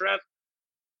 players in, Trev?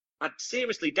 I'd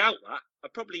seriously doubt that.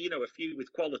 I'd probably, you know, a few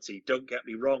with quality, don't get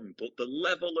me wrong, but the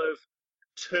level of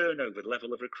turnover, the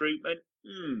level of recruitment,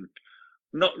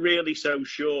 not really so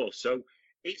sure. So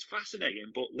it's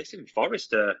fascinating. But listen,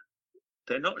 Forrester,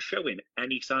 they're not showing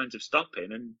any signs of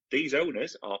stopping, and these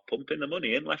owners are pumping the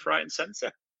money in left, right, and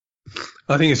centre.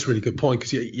 I think it's a really good point,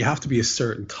 because you have to be a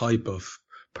certain type of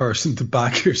person to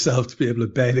back yourself to be able to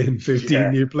bet in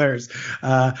 15 new players.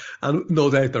 And no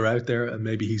doubt they're out there, and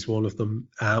maybe he's one of them.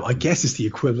 I guess it's the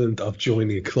equivalent of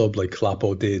joining a club like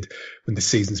Kloppo did when the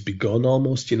season's begun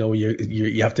almost. You know,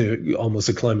 you have to almost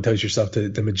acclimatise yourself to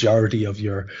the majority of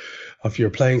your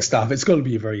playing staff. It's going to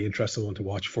be a very interesting one to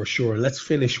watch for sure. Let's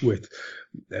finish with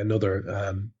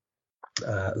another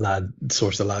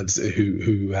source of lads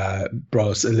who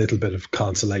brought us a little bit of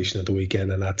consolation at the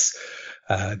weekend, and that's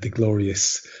the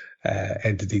glorious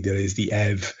entity that is the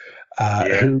EV,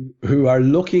 who are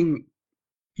looking,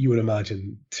 you would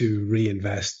imagine, to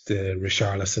reinvest the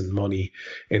Richarlison money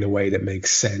in a way that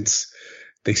makes sense.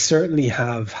 They certainly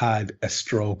have had a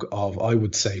stroke of, I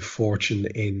would say, fortune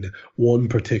in one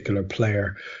particular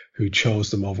player who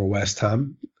chose them over West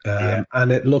Ham.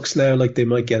 And it looks now like they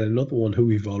might get another one who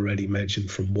we've already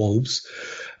mentioned from Wolves.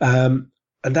 And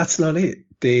that's not it.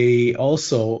 They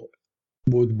also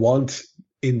would want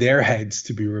in their heads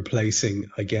to be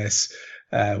replacing, I guess,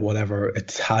 whatever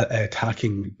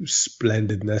attacking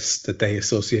splendidness that they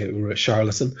associate with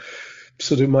Richarlison.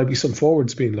 So there might be some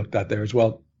forwards being looked at there as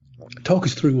well. Talk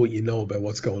us through what you know about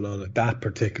what's going on at that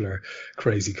particular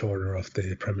crazy corner of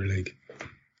the Premier League.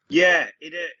 Yeah,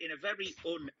 in a very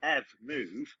un-Ev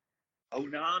move,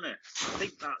 Onana.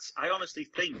 I honestly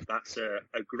think that's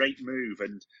a great move.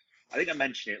 And I think I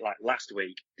mentioned it like last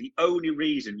week. The only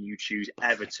reason you choose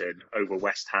Everton over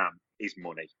West Ham is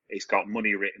money. It's got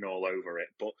money written all over it.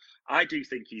 But I do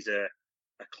think he's a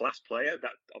class player.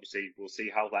 That obviously we'll see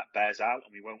how that bears out,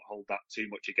 and we won't hold that too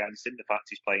much against him. The fact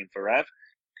he's playing for Ev.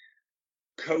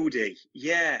 Cody,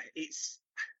 yeah,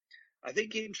 I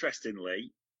think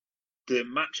interestingly, the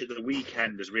match at the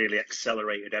weekend has really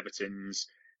accelerated Everton's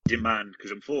demand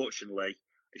because unfortunately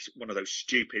it's one of those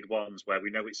stupid ones where we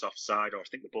know it's offside, or I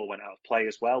think the ball went out of play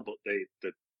as well, but they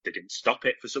didn't stop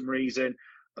it for some reason.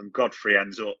 And Godfrey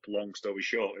ends up, long story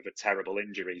short, with a terrible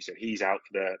injury, so he's out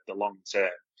for the long term.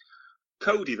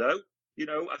 Cody, though,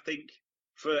 I think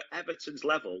for Everton's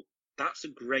level, that's a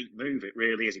great move. It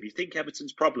really is. If you think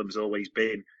Everton's problem has always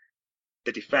been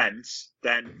the defence,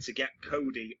 then to get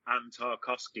Cody and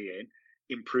Tarkowski in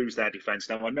improves their defence.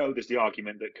 Now, I know there's the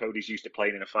argument that Cody's used to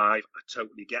playing in a 5. I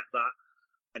totally get that.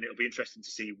 And it'll be interesting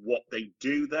to see what they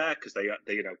do there because they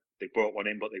brought one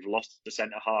in, but they've lost the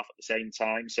centre half at the same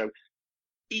time. So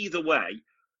either way,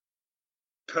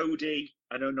 Cody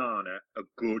and Onana are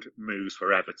good moves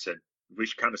for Everton,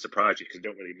 which kind of surprised you because they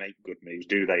don't really make good moves,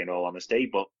 do they, in all honesty?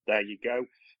 But there you go.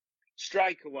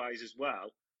 Striker-wise as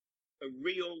well, a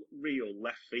real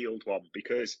left field one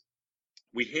because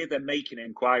we hear them making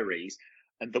inquiries.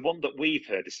 And the one that we've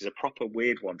heard, this is a proper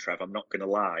weird one, Trev, I'm not going to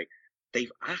lie.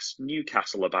 They've asked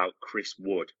Newcastle about Chris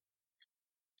Wood.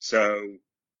 So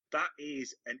that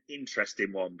is an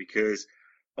interesting one because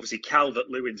obviously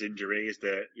Calvert-Lewin's injury is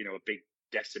a big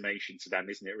decimation to them,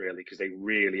 isn't it, really? Because they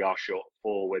really are short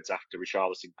forwards after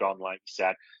Richarlison gone, like you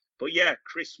said. But yeah,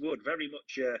 Chris Wood, very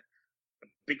much a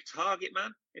big target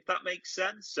man, if that makes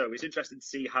sense. So it's interesting to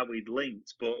see how we'd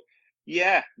linked. But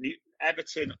yeah,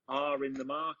 Everton are in the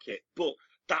market. But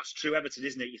that's true Everton,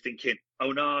 isn't it? You're thinking,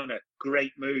 Onana,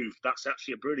 great move. That's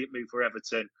actually a brilliant move for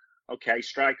Everton. Okay,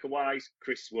 striker-wise,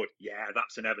 Chris Wood. Yeah,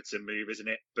 that's an Everton move, isn't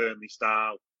it? Burnley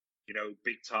style,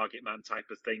 big target man type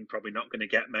of thing. Probably not going to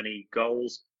get many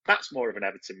goals. That's more of an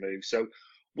Everton move. So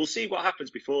we'll see what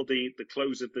happens before the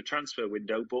close of the transfer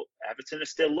window. But Everton are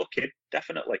still looking,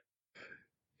 definitely.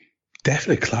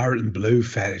 Definitely claret and blue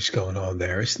fetish going on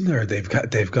there, isn't there?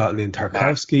 They've gotten in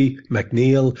Tarkowski,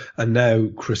 McNeil, and now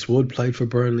Chris Wood played for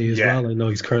Burnley as well. I know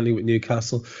he's currently with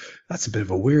Newcastle. That's a bit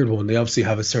of a weird one. They obviously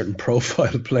have a certain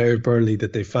profile player at Burnley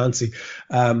that they fancy.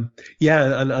 And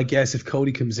I guess if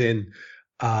Cody comes in,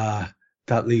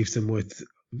 that leaves them with,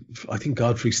 I think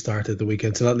Godfrey started the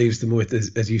weekend, so that leaves them with,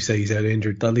 as you say, he's out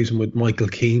injured. That leaves them with Michael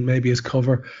Keane maybe as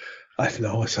cover. I don't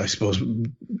know. I suppose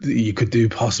you could do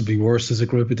possibly worse as a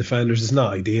group of defenders. It's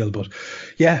not ideal, but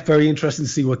yeah, very interesting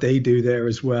to see what they do there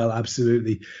as well.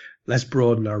 Absolutely. Let's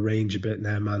broaden our range a bit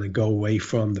now, man, and go away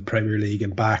from the Premier League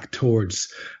and back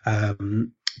towards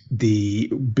the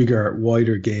bigger,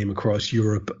 wider game across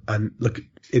Europe. And look,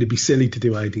 it'd be silly to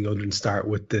do anything other than start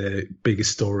with the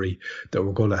biggest story that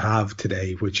we're going to have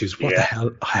today, which is what the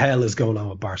hell is going on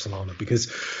with Barcelona?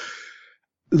 Because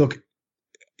look,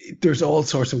 there's all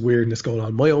sorts of weirdness going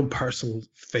on. My own personal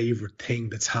favorite thing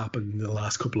that's happened in the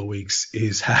last couple of weeks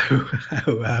is how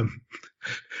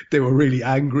they were really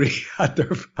angry at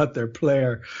their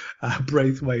player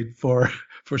Braithwaite for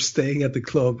staying at the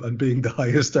club and being the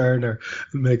highest earner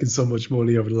and making so much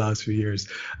money over the last few years.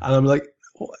 And I'm like,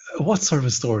 what sort of a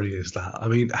story is that? I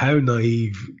mean, how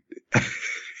naive do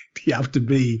you have to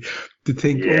be to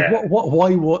think,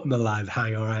 why wouldn't the lad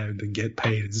hang around and get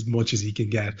paid as much as he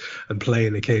can get and play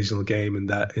an occasional game in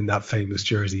that famous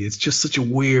jersey? It's just such a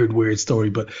weird story,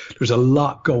 but there's a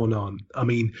lot going on. I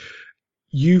mean,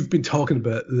 you've been talking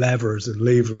about levers and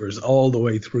levers all the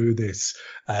way through this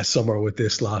summer with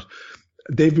this lot.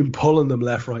 They've been pulling them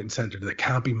left, right, and centre. There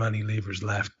can't be many levers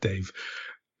left, Dave.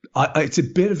 It's a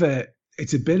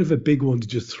bit of a big one to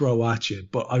just throw at you,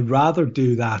 but I'd rather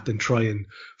do that than try and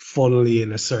funnel you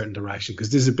in a certain direction because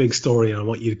this is a big story and I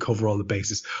want you to cover all the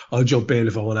bases. I'll jump in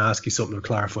if I want to ask you something or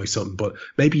clarify something, but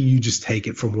maybe you just take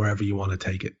it from wherever you want to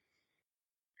take it.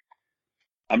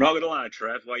 I'm not going to lie,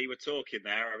 Trev, while you were talking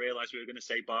there, I realised we were going to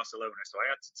say Barcelona, so I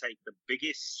had to take the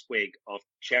biggest swig of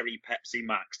cherry Pepsi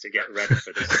Max to get ready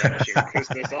for this session, because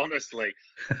there's honestly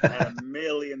a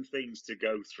million things to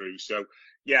go through. So,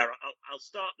 yeah, I'll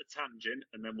start the tangent,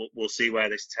 and then we'll see where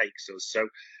this takes us. So,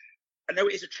 I know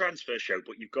it is a transfer show,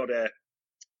 but you've got to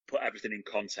put everything in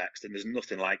context, and there's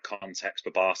nothing like context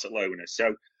for Barcelona.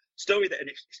 So, story that, and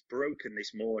it's broken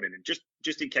this morning, and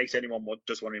just in case anyone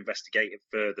does want to investigate it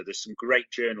further, there's some great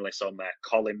journalists on there.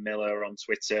 Colin Miller on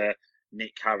Twitter,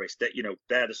 Nick Harris. That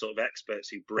they're the sort of experts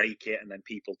who break it, and then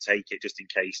people take it just in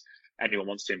case anyone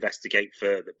wants to investigate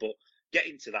further. But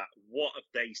getting to that, what have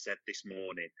they said this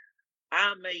morning?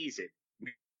 Amazing.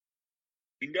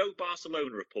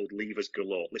 Barcelona have pulled levers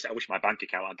galore. Listen, I wish my bank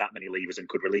account had that many levers and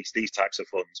could release these types of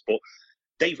funds, but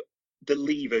the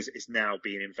levers is now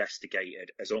being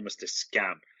investigated as almost a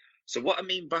scam. So what I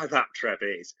mean by that, Trev,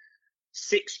 is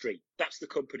Sixth Street. That's the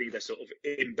company they're sort of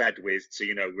in bed with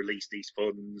to, release these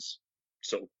funds,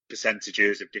 sort of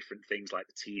percentages of different things like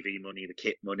the TV money, the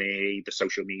kit money, the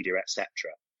social media, etc.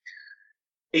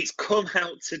 It's come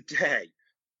out today.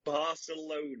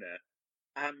 Barcelona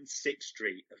and Sixth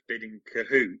Street have been in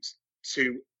cahoots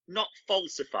to not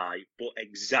falsify, but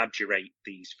exaggerate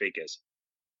these figures.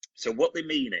 So what they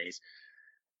mean is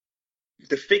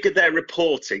the figure they're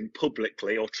reporting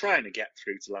publicly or trying to get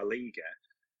through to La Liga,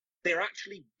 they're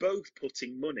actually both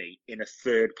putting money in a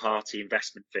third-party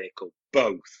investment vehicle,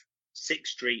 both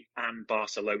Sixth Street and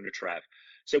Barcelona, Trev.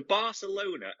 So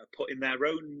Barcelona are putting their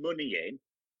own money in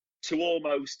to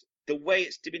almost, the way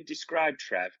it's been described,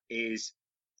 Trev, is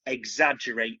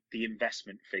exaggerate the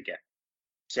investment figure.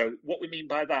 So what we mean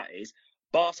by that is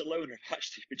Barcelona have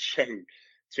actually been shown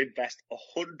to invest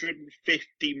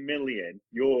 150 million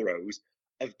euros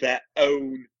of their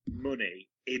own money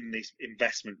in this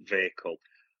investment vehicle.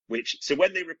 So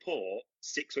when they report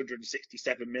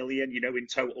 667 million, in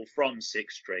total from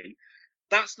Sixth Street,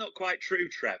 that's not quite true,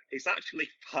 Trev. It's actually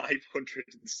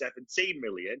 517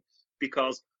 million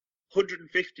because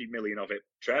 150 million of it,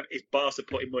 Trev, is Barca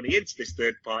putting money into this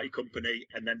third-party company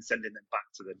and then sending them back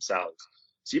to themselves.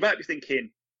 So you might be thinking,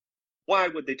 why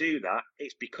would they do that?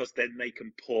 It's because then they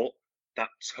can put that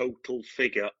total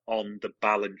figure on the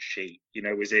balance sheet,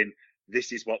 as in,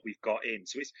 this is what we've got in.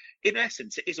 So it's, in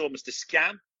essence, it is almost a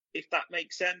scam, if that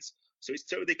makes sense. So it's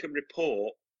so they can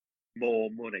report more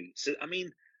money. So, I mean,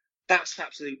 that's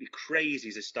absolutely crazy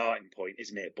as a starting point,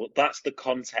 isn't it? But that's the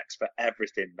context for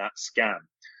everything, that scam.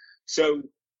 So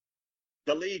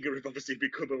the Liga have obviously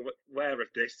become aware of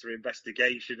this through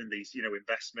investigation and these,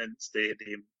 investments, they're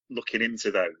looking into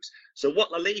those. So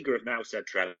what La Liga have now said,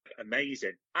 Trev,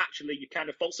 amazing. Actually, you kind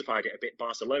of falsified it a bit,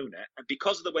 Barcelona. And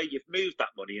because of the way you've moved that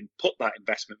money and put that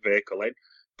investment vehicle in,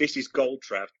 this is gold,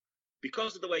 Trev.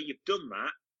 Because of the way you've done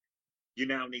that, you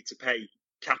now need to pay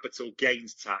capital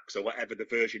gains tax or whatever the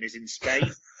version is in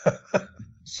Spain.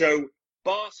 So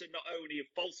Barca not only have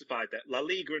falsified that, La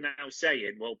Liga are now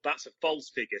saying, well, that's a false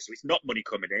figure, so it's not money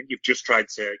coming in. You've just tried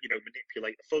to,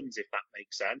 manipulate the funds, if that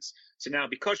makes sense. So now,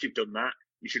 because you've done that,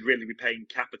 you should really be paying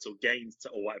capital gains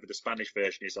or whatever the Spanish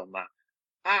version is on that.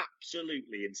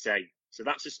 Absolutely insane. So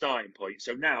that's a starting point.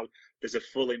 So now there's a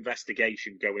full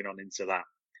investigation going on into that.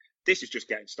 This is just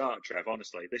getting started, Trev,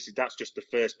 honestly. That's just the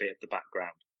first bit of the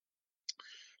background.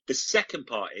 The second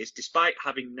part is, despite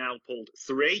having now pulled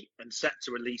 3 and set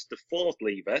to release the 4th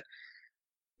lever,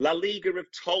 La Liga have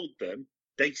told them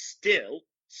they still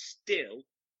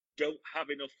don't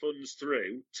have enough funds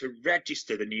through to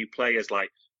register the new players like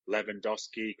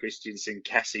Lewandowski, Christensen,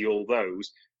 Kessie, all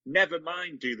those. Never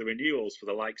mind do the renewals for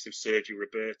the likes of Sergio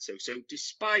Roberto. So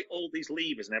despite all these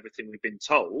levers and everything we've been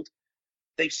told,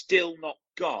 they've still not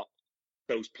got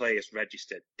those players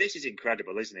registered. This is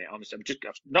incredible, isn't it? Honestly,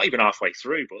 I'm not even halfway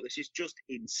through, but this is just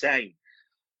insane.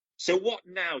 So what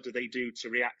now do they do to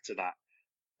react to that?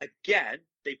 Again,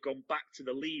 they've gone back to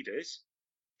the leaders,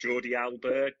 Jordi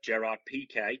Alba, Gerard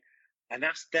Piqué, and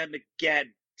asked them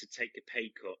again to take a pay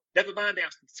cut. Never mind they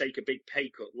asked them to take a big pay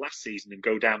cut last season and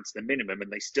go down to the minimum,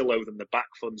 and they still owe them the back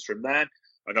funds from then.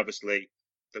 And obviously,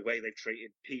 the way they've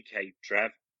treated Piqué,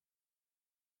 Trev,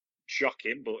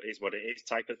 shocking, but is what it is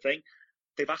type of thing.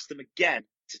 They've asked them again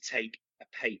to take a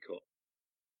pay cut.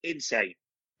 Insane.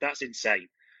 That's insane.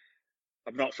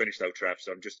 I'm not finished though, Trev,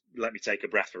 so let me take a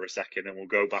breath for a second and we'll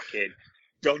go back in.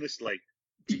 Honestly,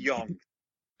 Young.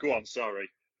 Go on, sorry.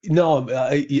 No,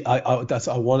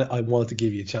 I wanted to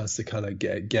give you a chance to kind of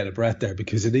get a breath there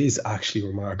because it is actually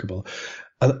remarkable.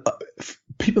 And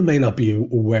people may not be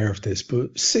aware of this,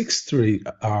 but Sixth Street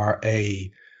are a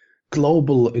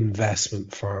global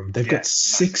investment firm. They've got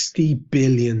 $60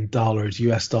 billion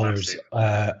US dollars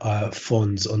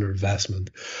funds under investment,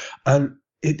 and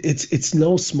it's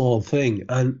no small thing.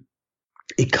 And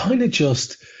it kind of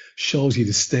just shows you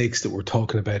the stakes that we're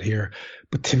talking about here.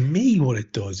 But to me, what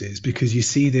it does is, because you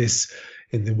see this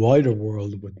in the wider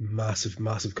world with massive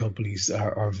companies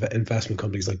or investment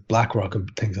companies like BlackRock and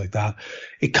things like that,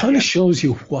 it kind of shows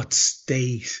you what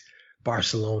state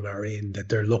Barcelona are in, that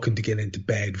they're looking to get into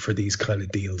bed for these kind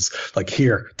of deals. Like,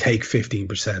 here, take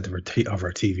 15% of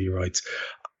our TV rights.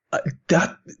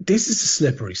 This is a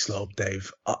slippery slope,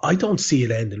 Dave. I don't see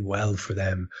it ending well for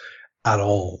them at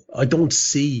all. I don't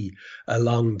see a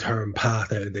long-term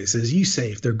path out of this. As you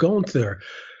say, if they're going to their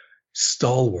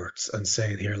stalwarts and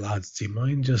saying, here, lads, do you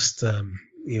mind just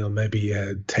maybe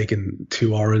taking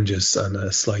 2 oranges and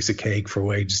a slice of cake for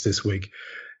wages this week.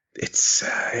 It's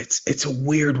a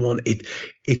weird one.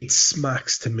 It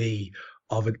smacks to me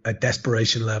of a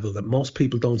desperation level that most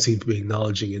people don't seem to be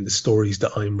acknowledging in the stories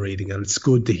that I'm reading, and it's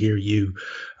good to hear you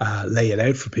lay it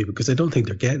out for people, because I don't think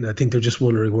they're getting it. I think they're just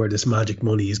wondering where this magic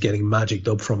money is getting magicked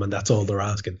up from, and that's all they're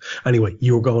asking. Anyway,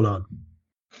 you were going on.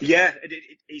 Yeah,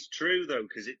 it's true though,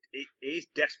 because it is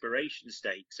desperation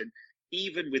stakes, and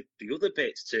even with the other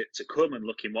bits to come and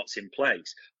looking what's in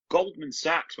place, Goldman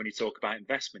Sachs, when you talk about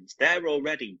investments, they're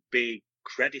already big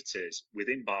creditors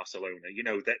within Barcelona.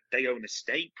 That they own a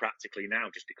stake practically now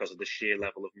just because of the sheer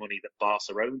level of money that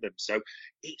Barca own them. So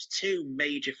it's two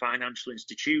major financial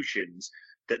institutions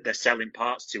that they're selling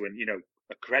parts to, and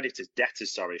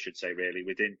debtors, sorry, I should say, really,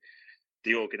 within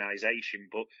the organisation.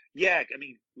 But yeah, I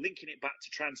mean, linking it back to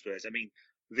transfers, I mean,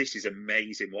 this is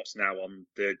amazing what's now on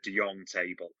the De Jong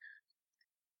table.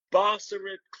 Barca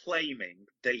are claiming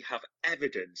they have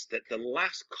evidence that the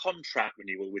last contract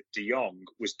renewal with De Jong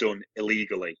was done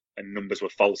illegally and numbers were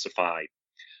falsified.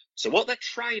 So what they're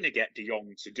trying to get De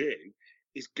Jong to do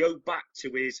is go back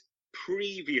to his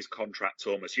previous contract,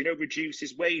 almost, reduce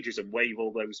his wages and waive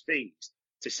all those fees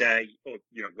to say,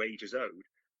 wages owed.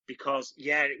 Because,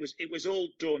 yeah, it was all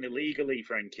done illegally,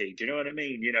 Frankie. Do you know what I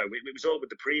mean? It was all with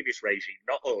the previous regime,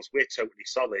 not us. We're totally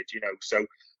solid, so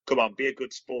come on, be a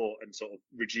good sport and sort of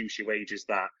reduce your wages.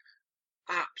 That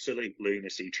absolute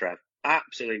lunacy, Trev.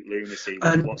 Absolute lunacy.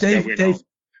 And what's going on.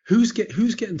 Who's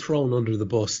getting thrown under the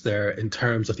bus there in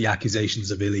terms of the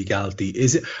accusations of illegality?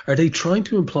 Are they trying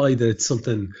to imply that it's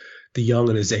something De Jong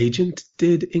and his agent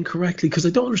did incorrectly? Because I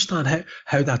don't understand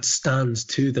how that stands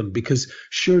to them, because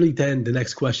surely then the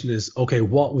next question is, okay,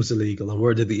 what was illegal and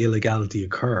where did the illegality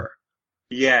occur?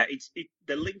 Yeah,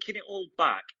 they're linking it all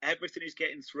back. Everything is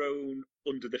getting thrown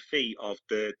under the feet of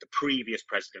the previous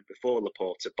president before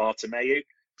Laporta, Bartomeu.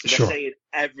 So they're saying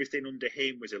everything under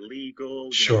him was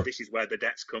illegal. This is where the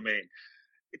debts come in.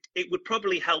 It would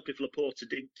probably help if Laporta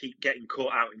didn't keep getting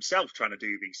caught out himself trying to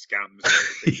do these scams and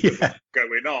everything that was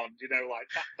going on. Like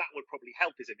that would probably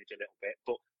help his image a little bit.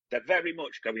 But they're very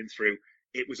much going through,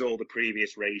 it was all the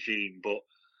previous regime. But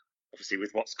obviously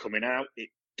with what's coming out, it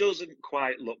doesn't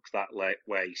quite look that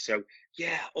way. So,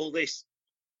 yeah, all this,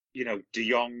 De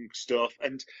Jong stuff.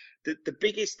 And the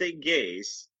biggest thing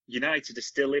is United are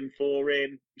still in for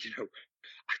him.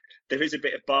 There is a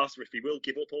bit of Barca if he will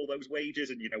give up all those wages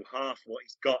and, half what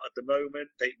he's got at the moment.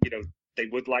 They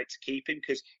would like to keep him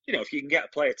because, if you can get a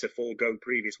player to forego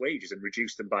previous wages and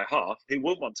reduce them by half, who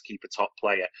wouldn't want to keep a top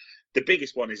player? The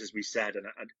biggest one is, as we said, and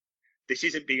this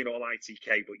isn't being all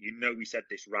ITK, but we said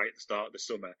this right at the start of the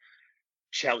summer.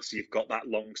 Chelsea have got that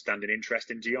long-standing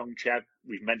interest in De Jong, Chev.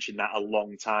 We've mentioned that a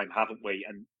long time, haven't we?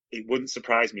 And it wouldn't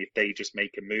surprise me if they just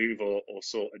make a move or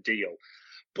sort a deal.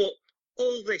 But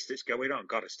all this that's going on,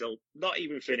 God, it's still not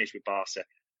even finished with Barca.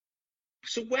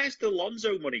 So where's the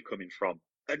Alonso money coming from?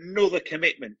 Another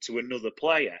commitment to another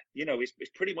player.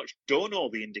 It's pretty much done, all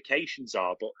the indications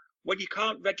are. But when you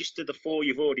can't register the 4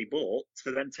 you've already bought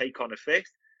to then take on a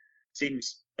fifth,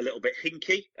 seems a little bit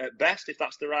hinky at best, if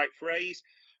that's the right phrase.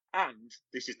 And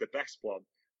this is the best one.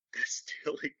 They're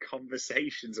still in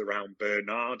conversations around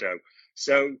Bernardo.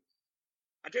 So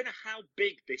I don't know how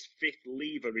big this fifth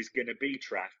lever is going to be,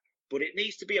 Trav, but it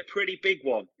needs to be a pretty big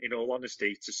one, in all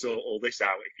honesty, to sort all this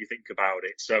out, if you think about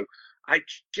it. So I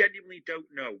genuinely don't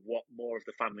know what more of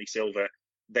the family silver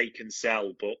they can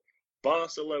sell, but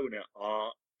Barcelona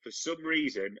are, for some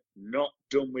reason, not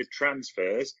done with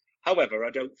transfers. However, I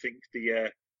don't think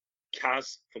the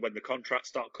CAS, for when the contracts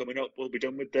start coming up, will be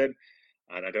done with them.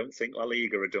 And I don't think La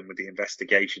Liga are done with the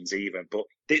investigations either. But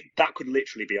that could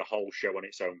literally be a whole show on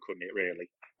its own, couldn't it, really?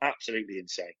 Absolutely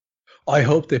insane. I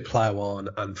hope they plough on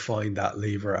and find that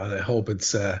lever. And I hope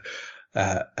it's,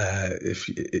 if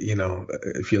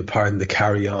you'll pardon the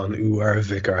carry on,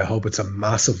 vicar, I hope it's a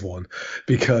massive one,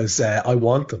 because I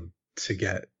want them to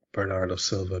get Bernardo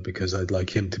Silva, because I'd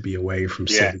like him to be away from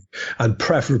City, and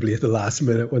preferably at the last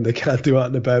minute when they can't do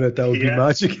anything about it. That would be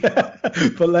magic.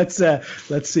 But let's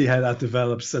see how that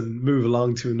develops and move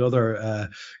along to another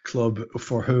club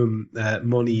for whom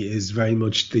money is very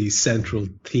much the central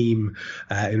theme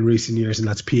in recent years, and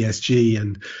that's PSG.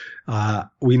 And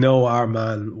we know our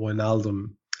man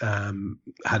Wijnaldum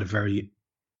had a very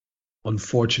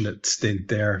unfortunate stint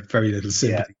there. Very little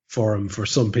sympathy for him. For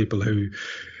some people who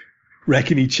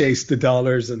reckon he chased the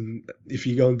dollars, and if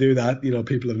you go and do that,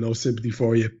 people have no sympathy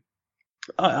for you.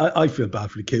 I feel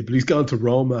bad for the kid, but he's gone to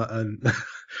Roma, and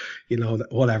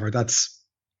whatever. That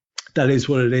is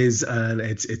what it is, and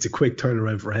it's a quick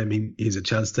turnaround for him. He has a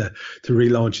chance to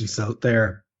relaunch himself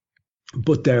there.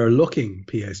 But they're looking,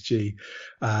 PSG,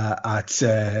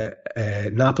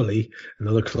 at Napoli,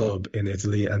 another club in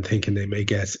Italy, and thinking they may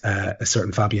get a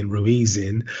certain Fabian Ruiz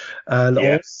in. And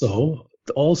Yeah.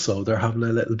 also they're having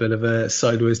a little bit of a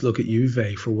sideways look at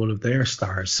Juve for one of their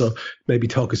stars. So maybe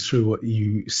talk us through what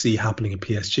you see happening at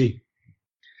PSG.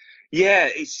 Yeah,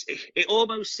 it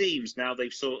almost seems now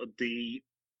they've sorted the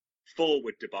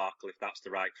forward debacle, if that's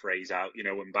the right phrase, out.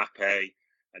 Mbappe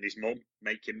and his mum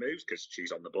making moves because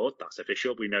she's on the board. That's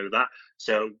official. We know that.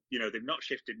 So, they've not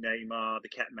shifted Neymar. They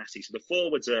kept Messi. So the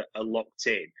forwards are locked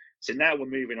in. So now we're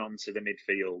moving on to the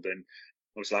midfield. And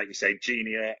obviously, like you say,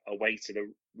 Genia away to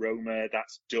the Roma.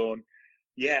 That's done.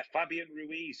 Yeah, Fabian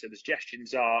Ruiz. So the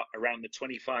suggestions are around the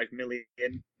 25 million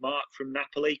mark from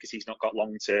Napoli because he's not got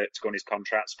long to go on his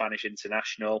contract, Spanish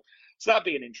international. So that'd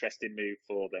be an interesting move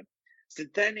for them. So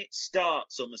then it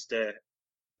starts almost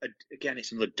again,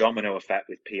 it's another domino effect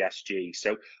with PSG.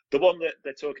 So the one that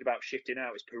they're talking about shifting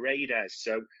out is Paredes.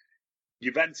 So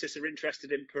Juventus are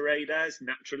interested in Paredes.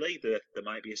 Naturally, there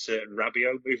might be a certain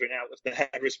Rabiot moving out of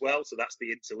there as well. So that's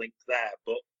the interlink there.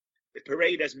 But if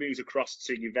Paredes moves across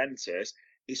to Juventus,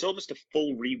 it's almost a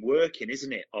full reworking,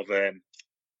 isn't it, of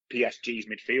PSG's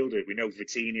midfielder? We know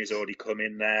Vitinha's already come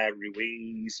in there,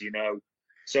 Ruiz,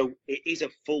 So it is a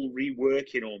full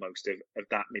reworking almost of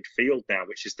that midfield now,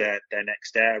 which is their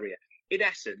next area. In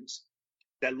essence,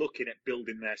 they're looking at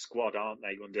building their squad, aren't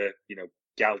they, under,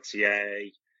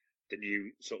 Galtier, the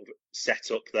new sort of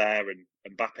setup there, and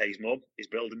Mbappe's mum is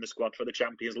building the squad for the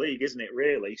Champions League, isn't it,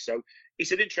 really? So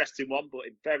it's an interesting one, but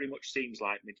it very much seems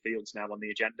like midfield's now on the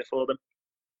agenda for them.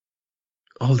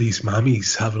 All these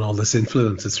mammies having all this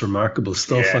influence, it's remarkable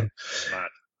stuff. Yeah, And mad.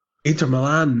 Inter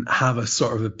Milan have a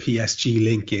sort of a PSG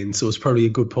link in, so it's probably a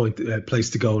good place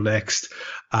to go next.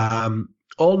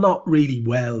 All not really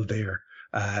well there,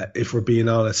 if we're being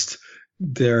honest.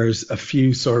 There's a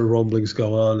few sort of rumblings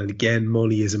go on, and again,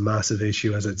 money is a massive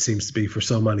issue, as it seems to be for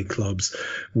so many clubs,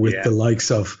 with the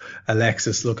likes of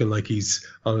Alexis looking like he's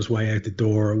on his way out the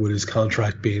door with his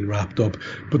contract being wrapped up.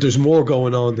 But there's more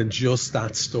going on than just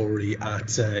that story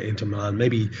at Inter Milan.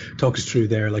 Maybe talk us through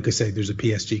there. Like I say, there's a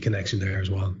PSG connection there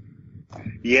as well.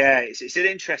 Yeah, it's an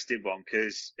interesting one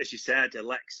because, as you said,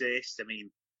 Alexis,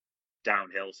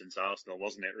 downhill since Arsenal,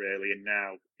 wasn't it, really? And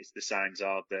now the signs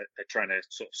are that they're trying to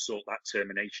sort that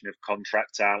termination of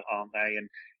contract out, aren't they? And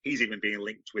he's even being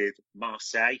linked with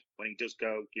Marseille when he does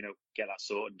go, get that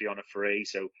sorted and be on a free.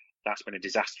 So that's been a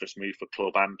disastrous move for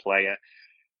club and player.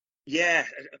 Yeah,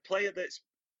 a player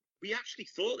we actually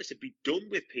thought this would be done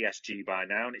with PSG by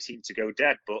now, and it seemed to go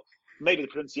dead, but maybe the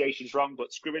pronunciation's wrong, but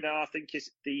Skriniar, I think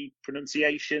is the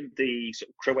pronunciation, the sort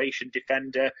of Croatian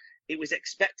defender. It was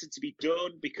expected to be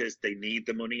done because they need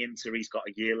the money into. He's got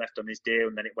a year left on his deal,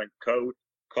 and then it went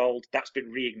cold. That's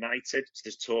been reignited. So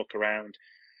there's talk around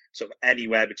sort of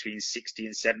anywhere between 60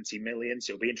 and 70 million.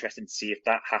 So it'll be interesting to see if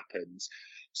that happens.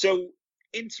 So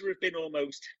Inter have been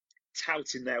almost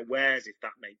touting their wares, if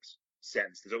that makes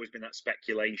sense. There's always been that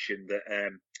speculation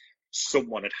that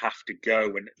someone would have to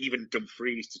go, and even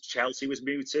Dumfries to Chelsea was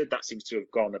mooted. That seems to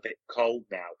have gone a bit cold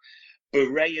now.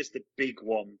 Barre is the big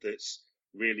one that's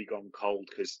really gone cold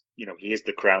because, he is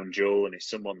the crown jewel and is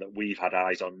someone that we've had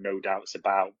eyes on, no doubts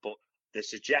about. But the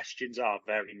suggestions are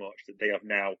very much that they have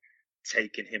now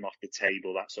taken him off the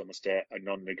table. That's almost a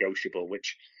non-negotiable,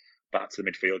 which, back to the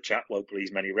midfield chat, won't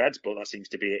please many Reds, but that seems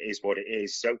to be, it is what it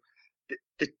is. So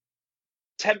the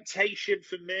temptation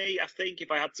for me, I think,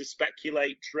 if I had to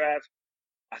speculate, Trev,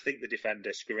 I think the defender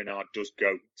Skriniar does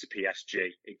go to PSG.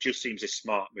 It just seems a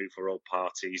smart move for all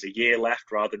parties. A year left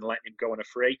rather than letting him go on a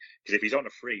free. Because if he's on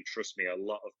a free, trust me, a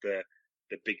lot of the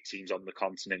big teams on the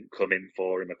continent come in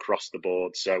for him across the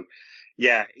board. So,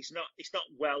 yeah, it's not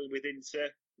well with Inter.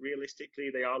 Realistically,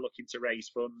 they are looking to raise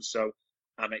funds. So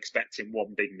I'm expecting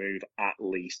one big move at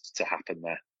least to happen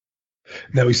there.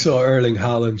 Now, we saw Erling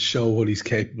Haaland show what he's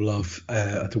capable of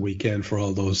at the weekend for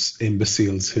all those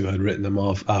imbeciles who had written him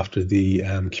off after the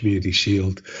Community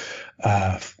Shield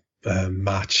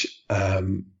match.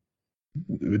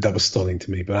 That was stunning to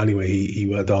me. But anyway, he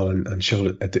went on and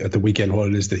showed at the weekend what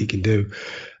it is that he can do.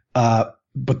 But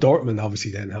Dortmund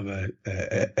obviously then have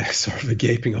a sort of a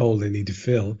gaping hole they need to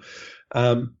fill.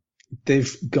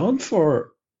 They've gone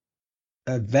for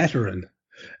a veteran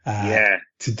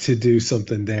to do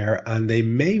something there, and they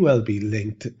may well be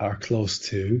linked or close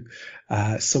to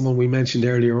someone we mentioned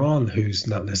earlier on who's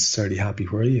not necessarily happy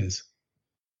where he is.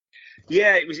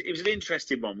 Yeah, it was an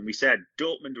interesting one when we said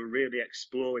Dortmund were really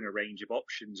exploring a range of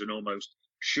options and almost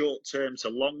short-term to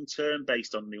long-term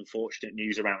based on the unfortunate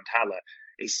news around Haller.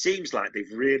 It seems like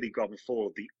they've really gone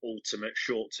for the ultimate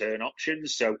short-term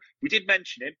options. So we did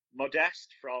mention him,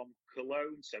 Modeste from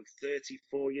Cologne, so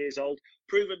 34 years old,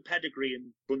 proven pedigree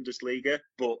in Bundesliga,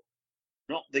 but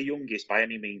not the youngest by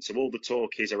any means. So all the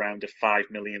talk is around a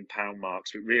 £5 million mark.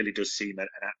 So it really does seem an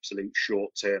absolute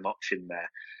short-term option there.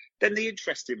 Then the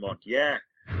interesting one,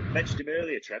 mentioned him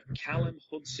earlier, Trev, Callum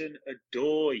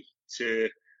Hudson-Odoi to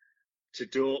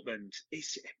Dortmund.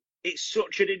 It's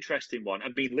such an interesting one. I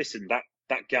mean, listen, that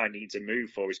guy needs a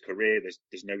move for his career.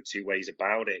 There's no two ways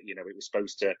about it. You know, it was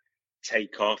supposed to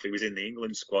take off. He was in the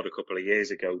England squad a couple of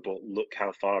years ago, but look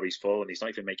how far he's fallen. He's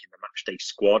not even making the matchday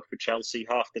squad for Chelsea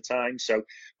half the time. So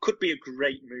could be a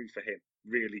great move for him.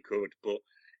 Really could. But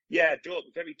yeah,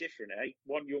 Dortmund, very different, eh?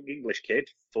 One young English kid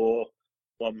for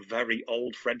one very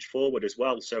old French forward as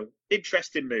well. So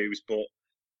interesting moves, but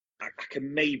I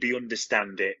can maybe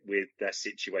understand it with their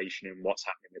situation and what's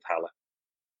happening with Haller.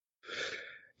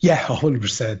 Yeah,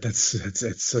 100%.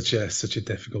 It's such a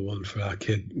difficult one for that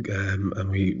kid, and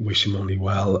we wish him only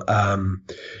well.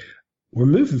 We're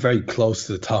moving very close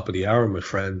to the top of the hour, my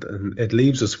friend, and it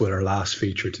leaves us with our last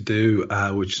feature to do,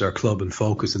 which is our club in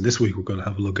focus. And this week we're going to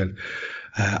have a look at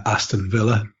Aston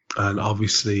Villa, and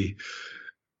obviously,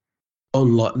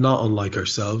 not unlike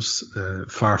ourselves,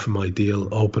 far from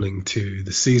ideal opening to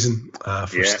the season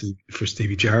for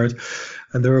Stevie Gerrard.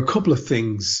 And there are a couple of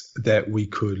things that we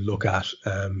could look at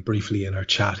briefly in our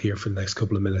chat here for the next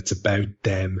couple of minutes about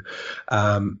them.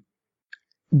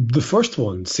 The first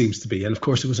one seems to be, and of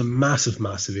course it was a massive,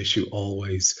 massive issue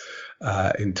always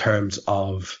in terms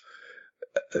of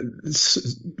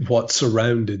what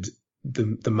surrounded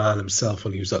the man himself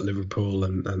when he was at Liverpool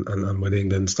and with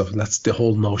England and stuff, and that's the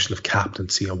whole notion of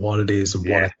captaincy and what it is and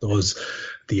what it does,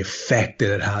 the effect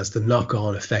that it has, the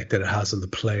knock-on effect that it has on the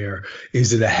player.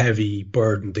 Is it a heavy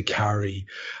burden to carry?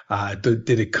 Did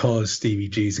it cause Stevie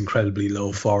G's incredibly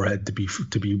low forehead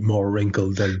to be more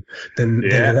wrinkled than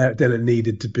it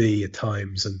needed to be at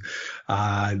times?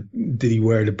 And did he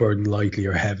wear the burden lightly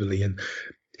or heavily? And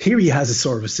here he has a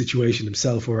sort of a situation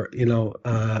himself where, you know,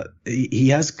 he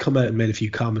has come out and made a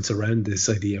few comments around this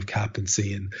idea of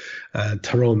captaincy, and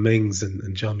Tyrone Mings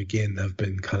and John McGinn have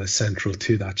been kind of central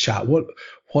to that chat.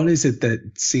 What is it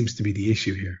that seems to be the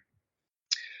issue here?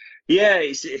 Yeah,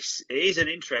 it is an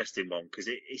interesting one because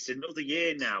it's another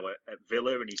year now at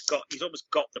Villa, and he's almost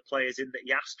got the players in that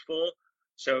he asked for.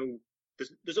 So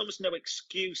there's almost no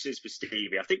excuses for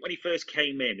Stevie. I think when he first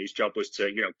came in, his job was to,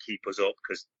 you know, keep us up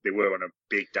because they were on a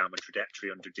big downward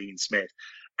trajectory under Dean Smith.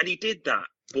 And he did that,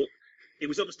 but it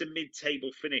was almost a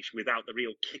mid-table finish without the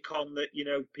real kick-on that, you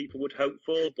know, people would hope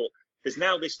for. But there's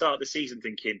now this start of the season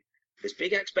thinking, there's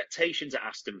big expectations at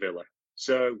Aston Villa.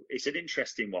 So it's an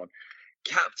interesting one.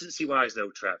 Captaincy-wise, though,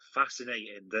 Trev,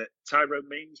 fascinating that Tyrone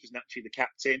Mings was naturally the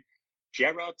captain.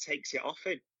 Gerrard takes it off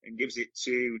him and gives it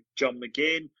to John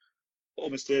McGinn.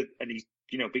 And he's,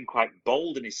 you know, been quite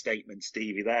bold in his statement,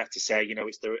 Stevie, there to say, you know,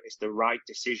 it's the right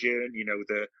decision, you know,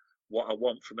 what I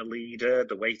want from a leader,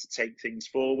 the way to take things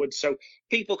forward. So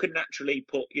people can naturally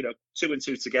put, you know, 2 and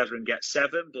 2 together and get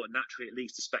 7, but naturally it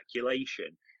leads to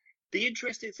speculation. The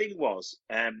interesting thing was,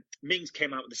 Mings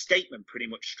came out with a statement pretty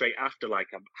much straight after, like,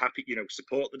 I'm happy, you know,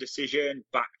 support the decision,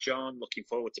 back John, looking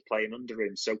forward to playing under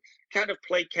him. So kind of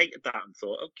placated that and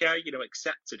thought, okay, you know,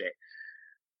 accepted it.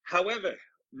 However,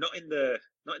 not in the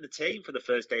team for the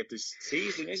first day of this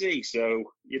season, is he?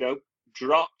 So, you know,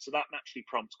 dropped. So that naturally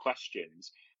prompts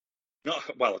questions.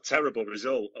 A terrible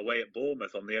result away at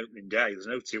Bournemouth on the opening day. There's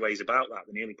no two ways about that.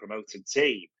 The nearly promoted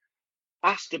team.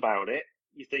 Asked about it,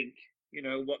 you think, you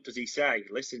know, what does he say?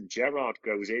 Listen, Gerrard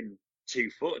goes in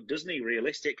 2-footed, doesn't he,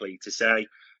 realistically, to say,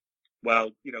 well,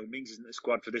 you know, Mings isn't the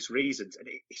squad for this reason. And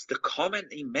it's the comment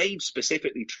he made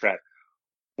specifically, Trev.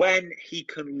 When he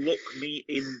can look me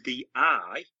in the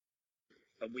eye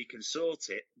and we can sort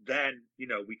it, then, you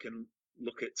know, we can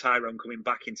look at Tyrone coming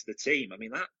back into the team. I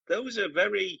mean, those are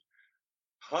very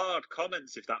hard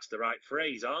comments, if that's the right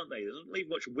phrase, aren't they? There doesn't leave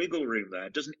much wiggle room there.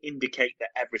 It doesn't indicate that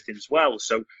everything's well.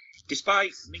 So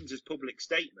despite Mings' public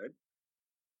statement,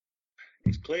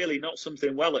 it's clearly not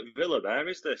something well at Villa there,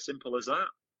 is there? Simple as that.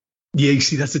 Yeah, you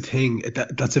see, that's the thing.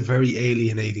 That's a very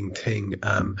alienating thing.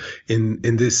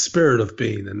 In this spirit of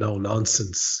being a no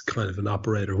nonsense kind of an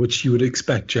operator, which you would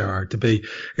expect Gerrard to be,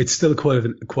 it's still quite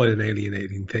an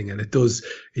alienating thing, and it does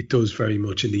very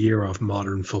much in the era of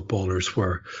modern footballers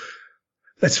where,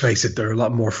 let's face it, they're a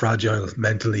lot more fragile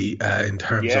mentally in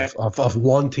terms of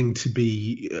wanting to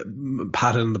be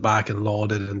patted on the back and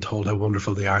lauded and told how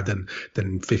wonderful they are than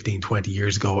 15, 20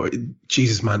 years ago.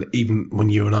 Jesus, man, even when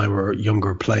you and I were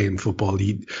younger playing football,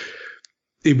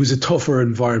 it was a tougher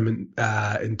environment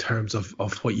in terms of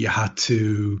what you had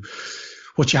to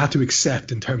what you had to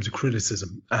accept in terms of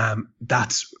criticism.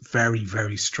 That's very,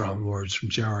 very strong words from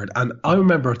Gerrard. And I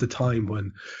remember at the time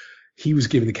when he was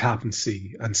given the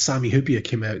captaincy and Sami Hyypiä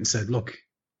came out and said, look,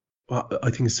 well, I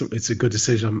think it's a good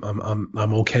decision.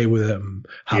 I'm okay with it. I'm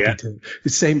happy to. The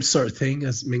same sort of thing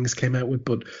as Mings came out with,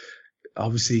 but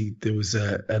obviously there was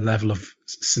a level of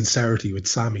sincerity with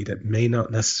Sami that may not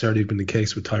necessarily have been the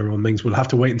case with Tyrone Mings. We'll have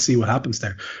to wait and see what happens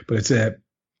there. But it's a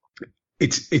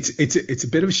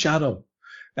bit of a shadow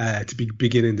to be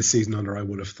beginning the season under, I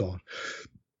would have thought,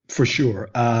 for sure.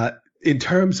 In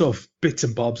terms of bits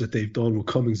and bobs that they've done with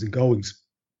comings and goings,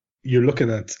 you're looking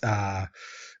at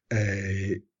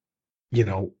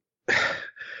you're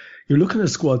looking at a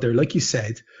squad there, like you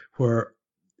said, where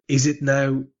is it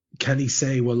now? Can he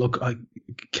say, well, look,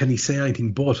 can he say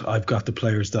anything but I've got the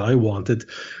players that I wanted?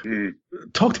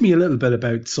 Talk to me a little bit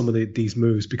about some of these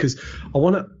moves, because I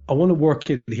want to work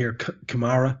in here.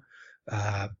 Kamara,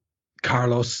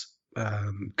 Carlos,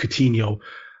 Coutinho,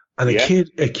 and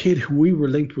a kid who we were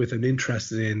linked with and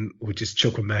interested in, which is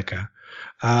Chukwuemeka,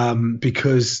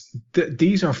 because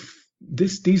these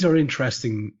are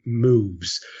interesting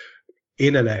moves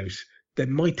in and out that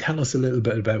might tell us a little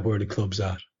bit about where the club's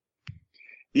at.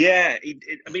 Yeah,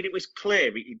 it was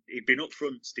clear he'd been up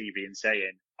front, Stevie, in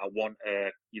saying, I want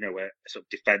a sort of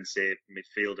defensive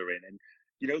midfielder in. And,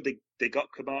 they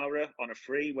got Kamara on a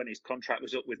free when his contract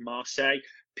was up with Marseille.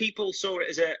 People saw it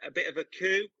as a bit of a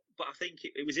coup, but I think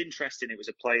it was interesting. It was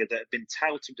a player that had been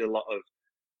touted with a lot of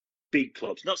big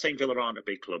clubs. Not saying Villa aren't a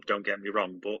big club, don't get me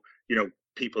wrong, but,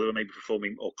 people who are maybe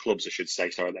performing, or clubs I should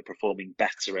say, sorry, they're performing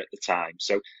better at the time.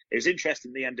 So it was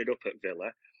interesting they ended up at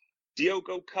Villa.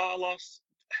 Diogo Carlos,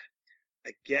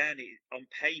 again, on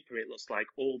paper, it looks like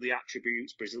all the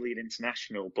attributes Brazilian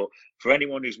international, but for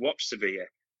anyone who's watched Sevilla,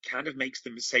 kind of makes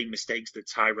the same mistakes that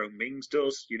Tyrone Mings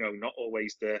does. Not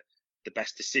always the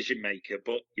best decision maker,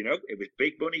 but it was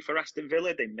big money for Aston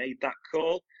Villa. They made that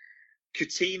call.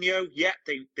 Coutinho,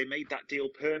 they made that deal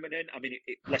permanent. I mean,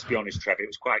 let's be honest, Trevor, it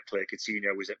was quite clear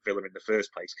Coutinho was at Villa in the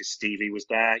first place because Stevie was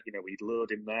there. He'd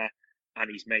lured him there,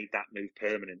 and he's made that move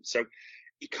permanent. So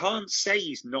you can't say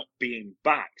he's not being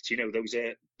backed. Those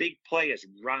are big players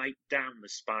right down the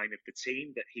spine of the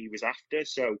team that he was after.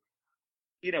 So,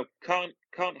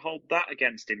 can't hold that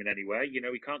against him in any way.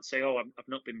 He can't say, oh, I've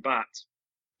not been backed.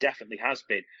 Definitely has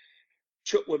been.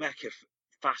 Chukwuemeka,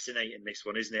 fascinating this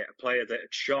one, isn't it? A player that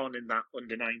had shone in that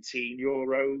under-19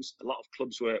 Euros. A lot of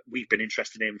clubs we've been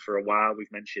interested in for a while.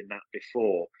 We've mentioned that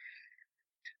before.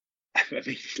 I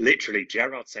mean, literally,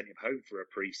 Gerrard sent him home for a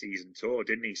pre-season tour,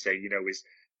 didn't he? Say,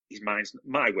 his mind's,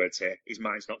 my words here, his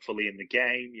mind's not fully in the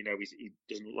game. He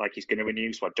doesn't look like he's going to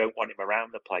renew, so I don't want him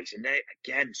around the place. And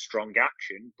again, strong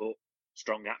action, but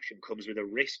strong action comes with a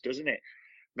risk, doesn't it?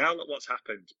 Now look what's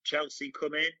happened. Chelsea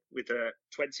come in with a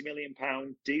 £20 million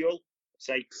deal.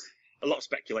 Say a lot of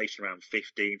speculation around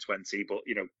 15, 20, but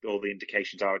all the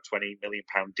indications are a £20 million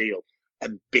deal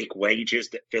and big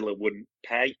wages that Villa wouldn't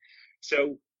pay.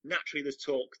 So naturally, there's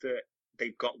talk that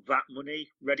they've got that money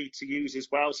ready to use as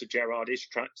well. So Gerrard is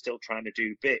still trying to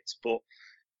do bits, but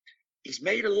he's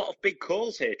made a lot of big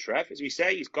calls here, Trev. As we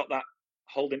say, he's got that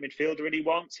holding midfielder and he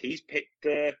wants. He's picked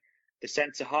the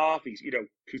centre half. He's,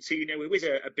 Coutinho, who is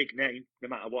a big name, no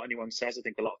matter what anyone says. I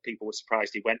think a lot of people were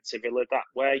surprised he went to Villa that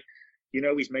way.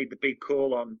 He's made the big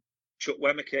call on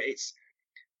Chukwuemeka.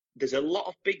 There's a lot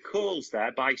of big calls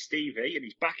there by Stevie, and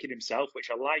he's backing himself, which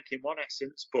I like in one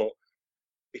essence, but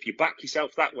if you back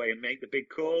yourself that way and make the big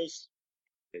calls,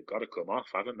 they've got to come off,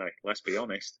 haven't they? Let's be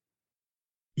honest.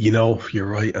 You're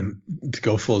right. And to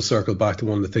go full circle back to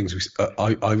one of the things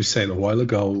I was saying a while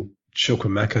ago,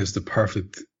 Chukwuemeka is the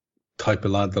perfect type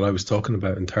of lad that I was talking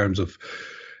about in terms of,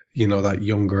 that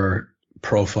younger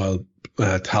profile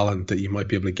talent that you might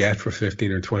be able to get for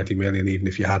 15 or 20 million, even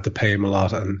if you had to pay him a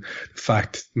lot. And the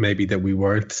fact maybe that we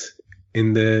weren't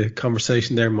in the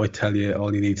conversation there might tell you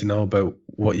all you need to know about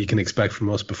what you can expect from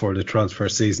us before the transfer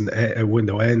season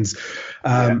window ends.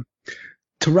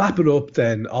 To wrap it up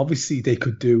then, obviously they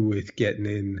could do with getting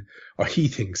in, or he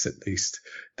thinks at least,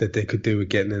 that they could do with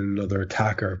getting in another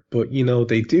attacker. But,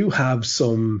 they do have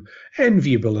some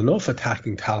enviable enough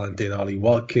attacking talent in Ollie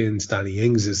Watkins. Danny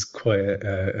Ings is quite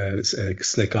a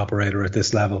slick operator at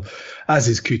this level, as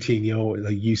is Coutinho,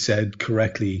 like you said,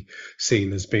 correctly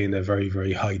seen as being a very,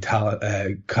 very high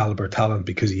talent, caliber talent,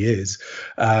 because he is.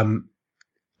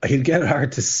 He'll get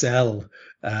hard to sell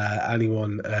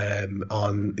anyone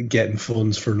on getting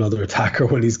funds for another attacker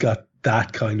when he's got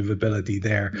that kind of ability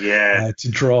there to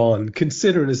draw on,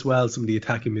 considering as well some of the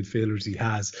attacking midfielders he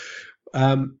has.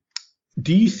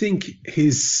 Do you think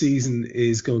his season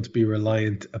is going to be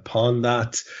reliant upon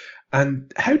that?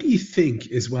 And how do you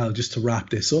think, as well, just to wrap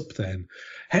this up then,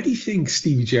 how do you think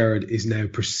Stevie Gerrard is now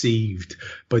perceived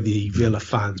by the Villa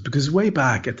fans? Because way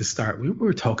back at the start, we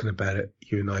were talking about it,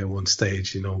 you and I, at one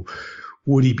stage,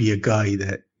 would he be a guy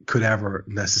that could ever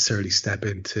necessarily step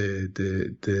into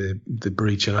the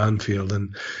breach at Anfield?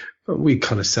 And we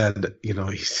kind of said that,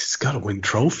 he's got to win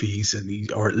trophies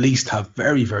or at least have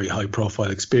very, very high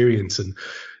profile experience. And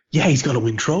yeah, he's got to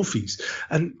win trophies.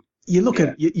 And you look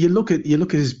at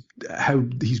how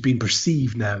he's been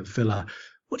perceived now at Villa.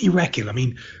 What do you reckon? I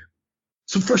mean,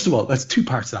 so first of all, that's two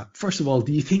parts of that. First of all,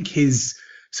 do you think his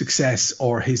success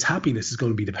or his happiness is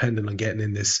going to be dependent on getting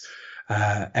in this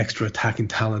extra attacking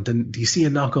talent? And do you see a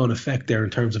knock-on effect there in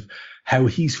terms of how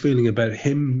he's feeling about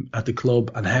him at the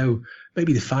club and how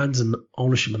maybe the fans and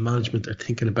ownership and management are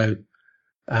thinking about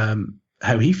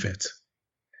how he fits?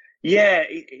 Yeah,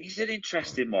 he's an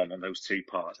interesting one on those two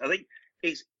parts. I think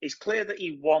it's clear that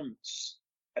he wants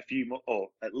a few more, or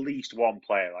at least one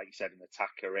player, like you said, an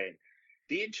attacker in.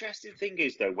 The interesting thing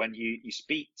is, though, when you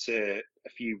speak to a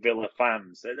few Villa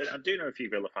fans, I do know a few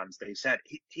Villa fans, they said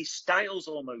his style's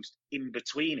almost in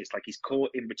between. It's like he's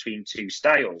caught in between two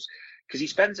styles because he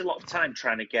spends a lot of time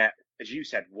trying to get, as you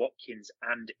said, Watkins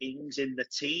and Ings in the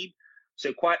team.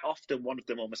 So quite often one of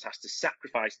them almost has to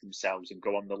sacrifice themselves and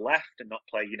go on the left and not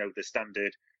play, the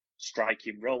standard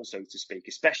striking role, so to speak,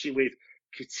 especially with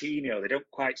Coutinho. They don't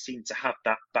quite seem to have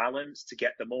that balance to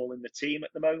get them all in the team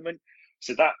at the moment.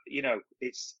 So that,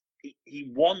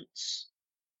 he wants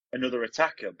another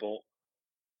attacker, but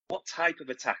what type of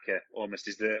attacker almost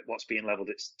is what's being levelled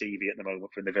at Stevie at the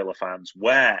moment from the Villa fans?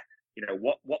 Where,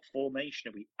 what formation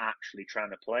are we actually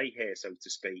trying to play here, so to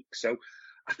speak? So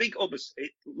I think almost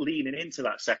leaning into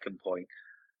that second point,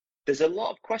 there's a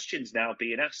lot of questions now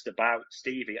being asked about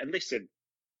Stevie. And listen,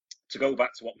 to go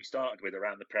back to what we started with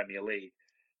around the Premier League,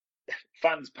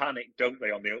 fans panic, don't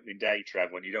they, on the opening day,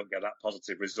 Trev, when you don't get that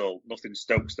positive result? Nothing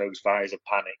stokes those fires of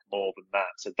panic more than that.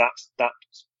 So that's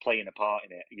playing a part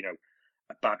in it,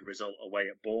 a bad result away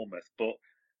at Bournemouth. But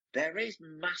there is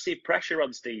massive pressure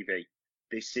on Stevie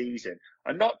this season.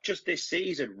 And not just this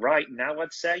season, right now,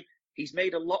 I'd say. He's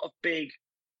made a lot of big,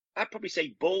 I'd probably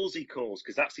say ballsy calls,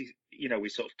 because that's his,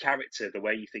 his sort of character, the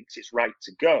way he thinks it's right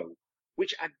to go,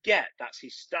 which I get, that's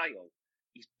his style.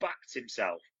 He's backed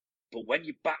himself. But when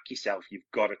you back yourself, you've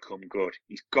got to come good.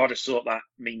 He's got to sort that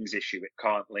Mings issue. It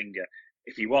can't linger.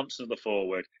 If he wants another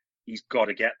forward, he's got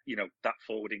to get, that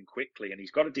forward in quickly. And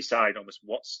he's got to decide almost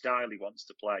what style he wants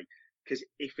to play. Because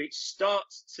if it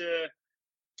starts to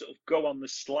sort of go on the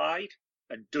slide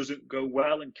and doesn't go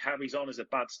well and carries on as a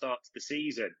bad start to the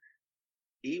season,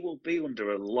 he will be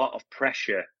under a lot of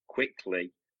pressure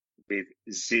quickly with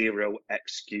zero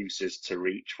excuses to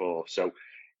reach for. So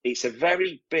it's a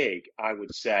very big, I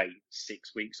would say,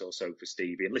 6 weeks or so for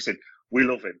Stevie. And listen, we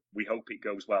love him. We hope it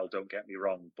goes well, don't get me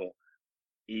wrong. But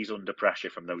he's under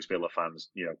pressure from those Villa fans.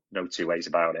 No two ways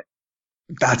about it.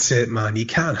 That's it, man. You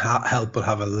can't help but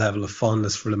have a level of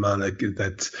fondness for the man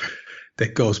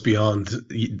that goes beyond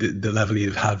the level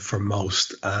you've had for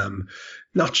most.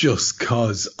 Not just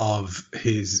because of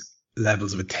his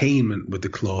levels of attainment with the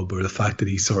club or the fact that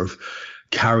he sort of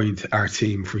carried our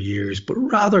team for years, but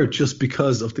rather just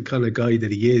because of the kind of guy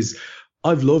that he is.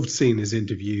 I've loved seeing his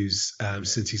interviews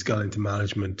since he's gone into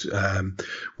management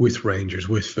with Rangers,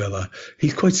 with Villa.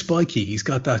 He's quite spiky. He's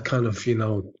got that kind of,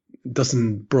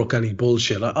 doesn't brook any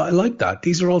bullshit. I like that.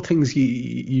 These are all things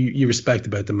you respect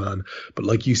about the man. But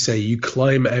like you say, you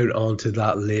climb out onto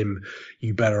that limb,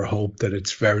 you better hope that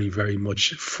it's very, very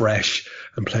much fresh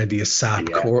and plenty of sap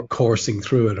coursing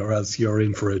through it, or else you're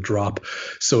in for a drop.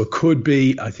 So it could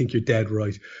be, I think you're dead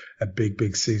right, a big,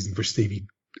 big season for Stevie.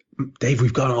 Dave,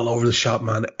 we've gone all over the shop,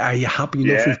 man. Are you happy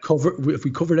enough if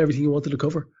we covered everything you wanted to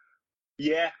cover?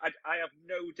 Yeah, I have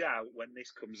no doubt when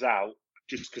this comes out,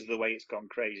 just because of the way it's gone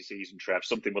crazy season, Trev,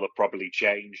 something will have probably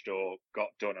changed or got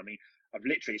done. I mean,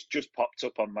 it's just popped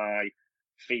up on my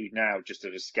feed now, just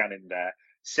as a scanning there.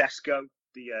 Sesko,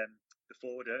 the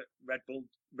forward at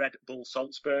Red Bull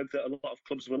Salzburg that a lot of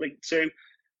clubs were linked to,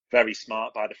 very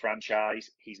smart by the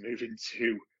franchise. He's moving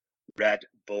to Red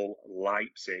Bull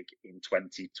Leipzig in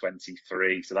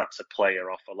 2023. So that's a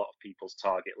player off a lot of people's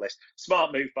target list.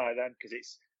 Smart move by them, because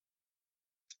it's,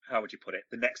 how would you put it,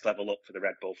 the next level up for the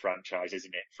Red Bull franchise,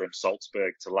 isn't it? From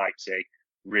Salzburg to Leipzig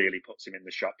really puts him in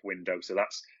the shop window. So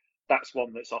that's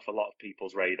one that's off a lot of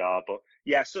people's radar. But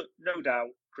yeah, so no doubt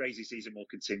crazy season will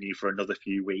continue for another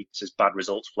few weeks as bad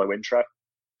results flow in, Trev.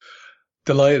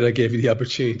 Delighted I gave you the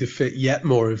opportunity to fit yet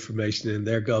more information in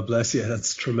there. God bless you.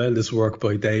 That's tremendous work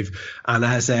by Dave. And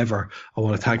as ever, I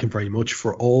want to thank him very much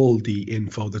for all the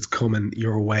info that's coming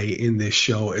your way in this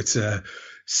show. It's a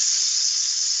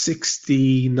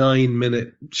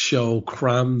 69-minute show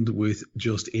crammed with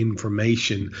just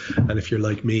information. And if you're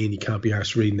like me and you can't be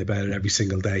arsed reading about it every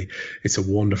single day, it's a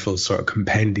wonderful sort of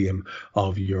compendium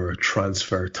of your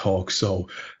transfer talk. So,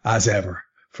 as ever,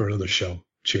 for another show,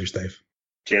 cheers, Dave.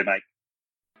 Cheers, mate.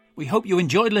 We hope you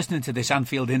enjoyed listening to this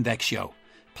Anfield Index show.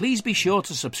 Please be sure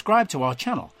to subscribe to our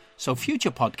channel so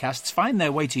future podcasts find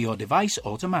their way to your device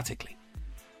automatically.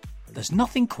 There's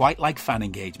nothing quite like fan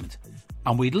engagement,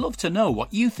 and we'd love to know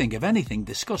what you think of anything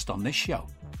discussed on this show.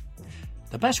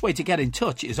 The best way to get in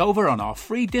touch is over on our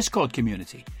free Discord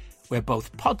community, where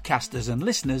both podcasters and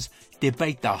listeners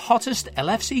debate the hottest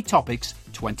LFC topics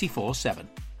 24/7.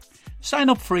 Sign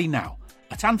up free now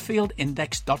at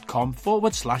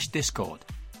AnfieldIndex.com/Discord.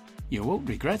 You won't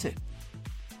regret it.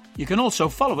 You can also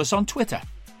follow us on Twitter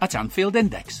at Anfield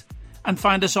Index and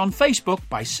find us on Facebook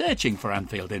by searching for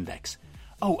Anfield Index.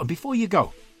 Oh, and before you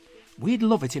go, we'd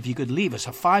love it if you could leave us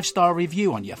a 5-star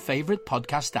review on your favourite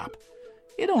podcast app.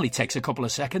 It only takes a couple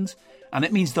of seconds, and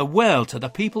it means the world to the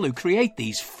people who create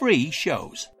these free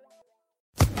shows.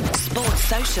 Sports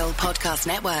Social Podcast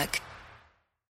Network.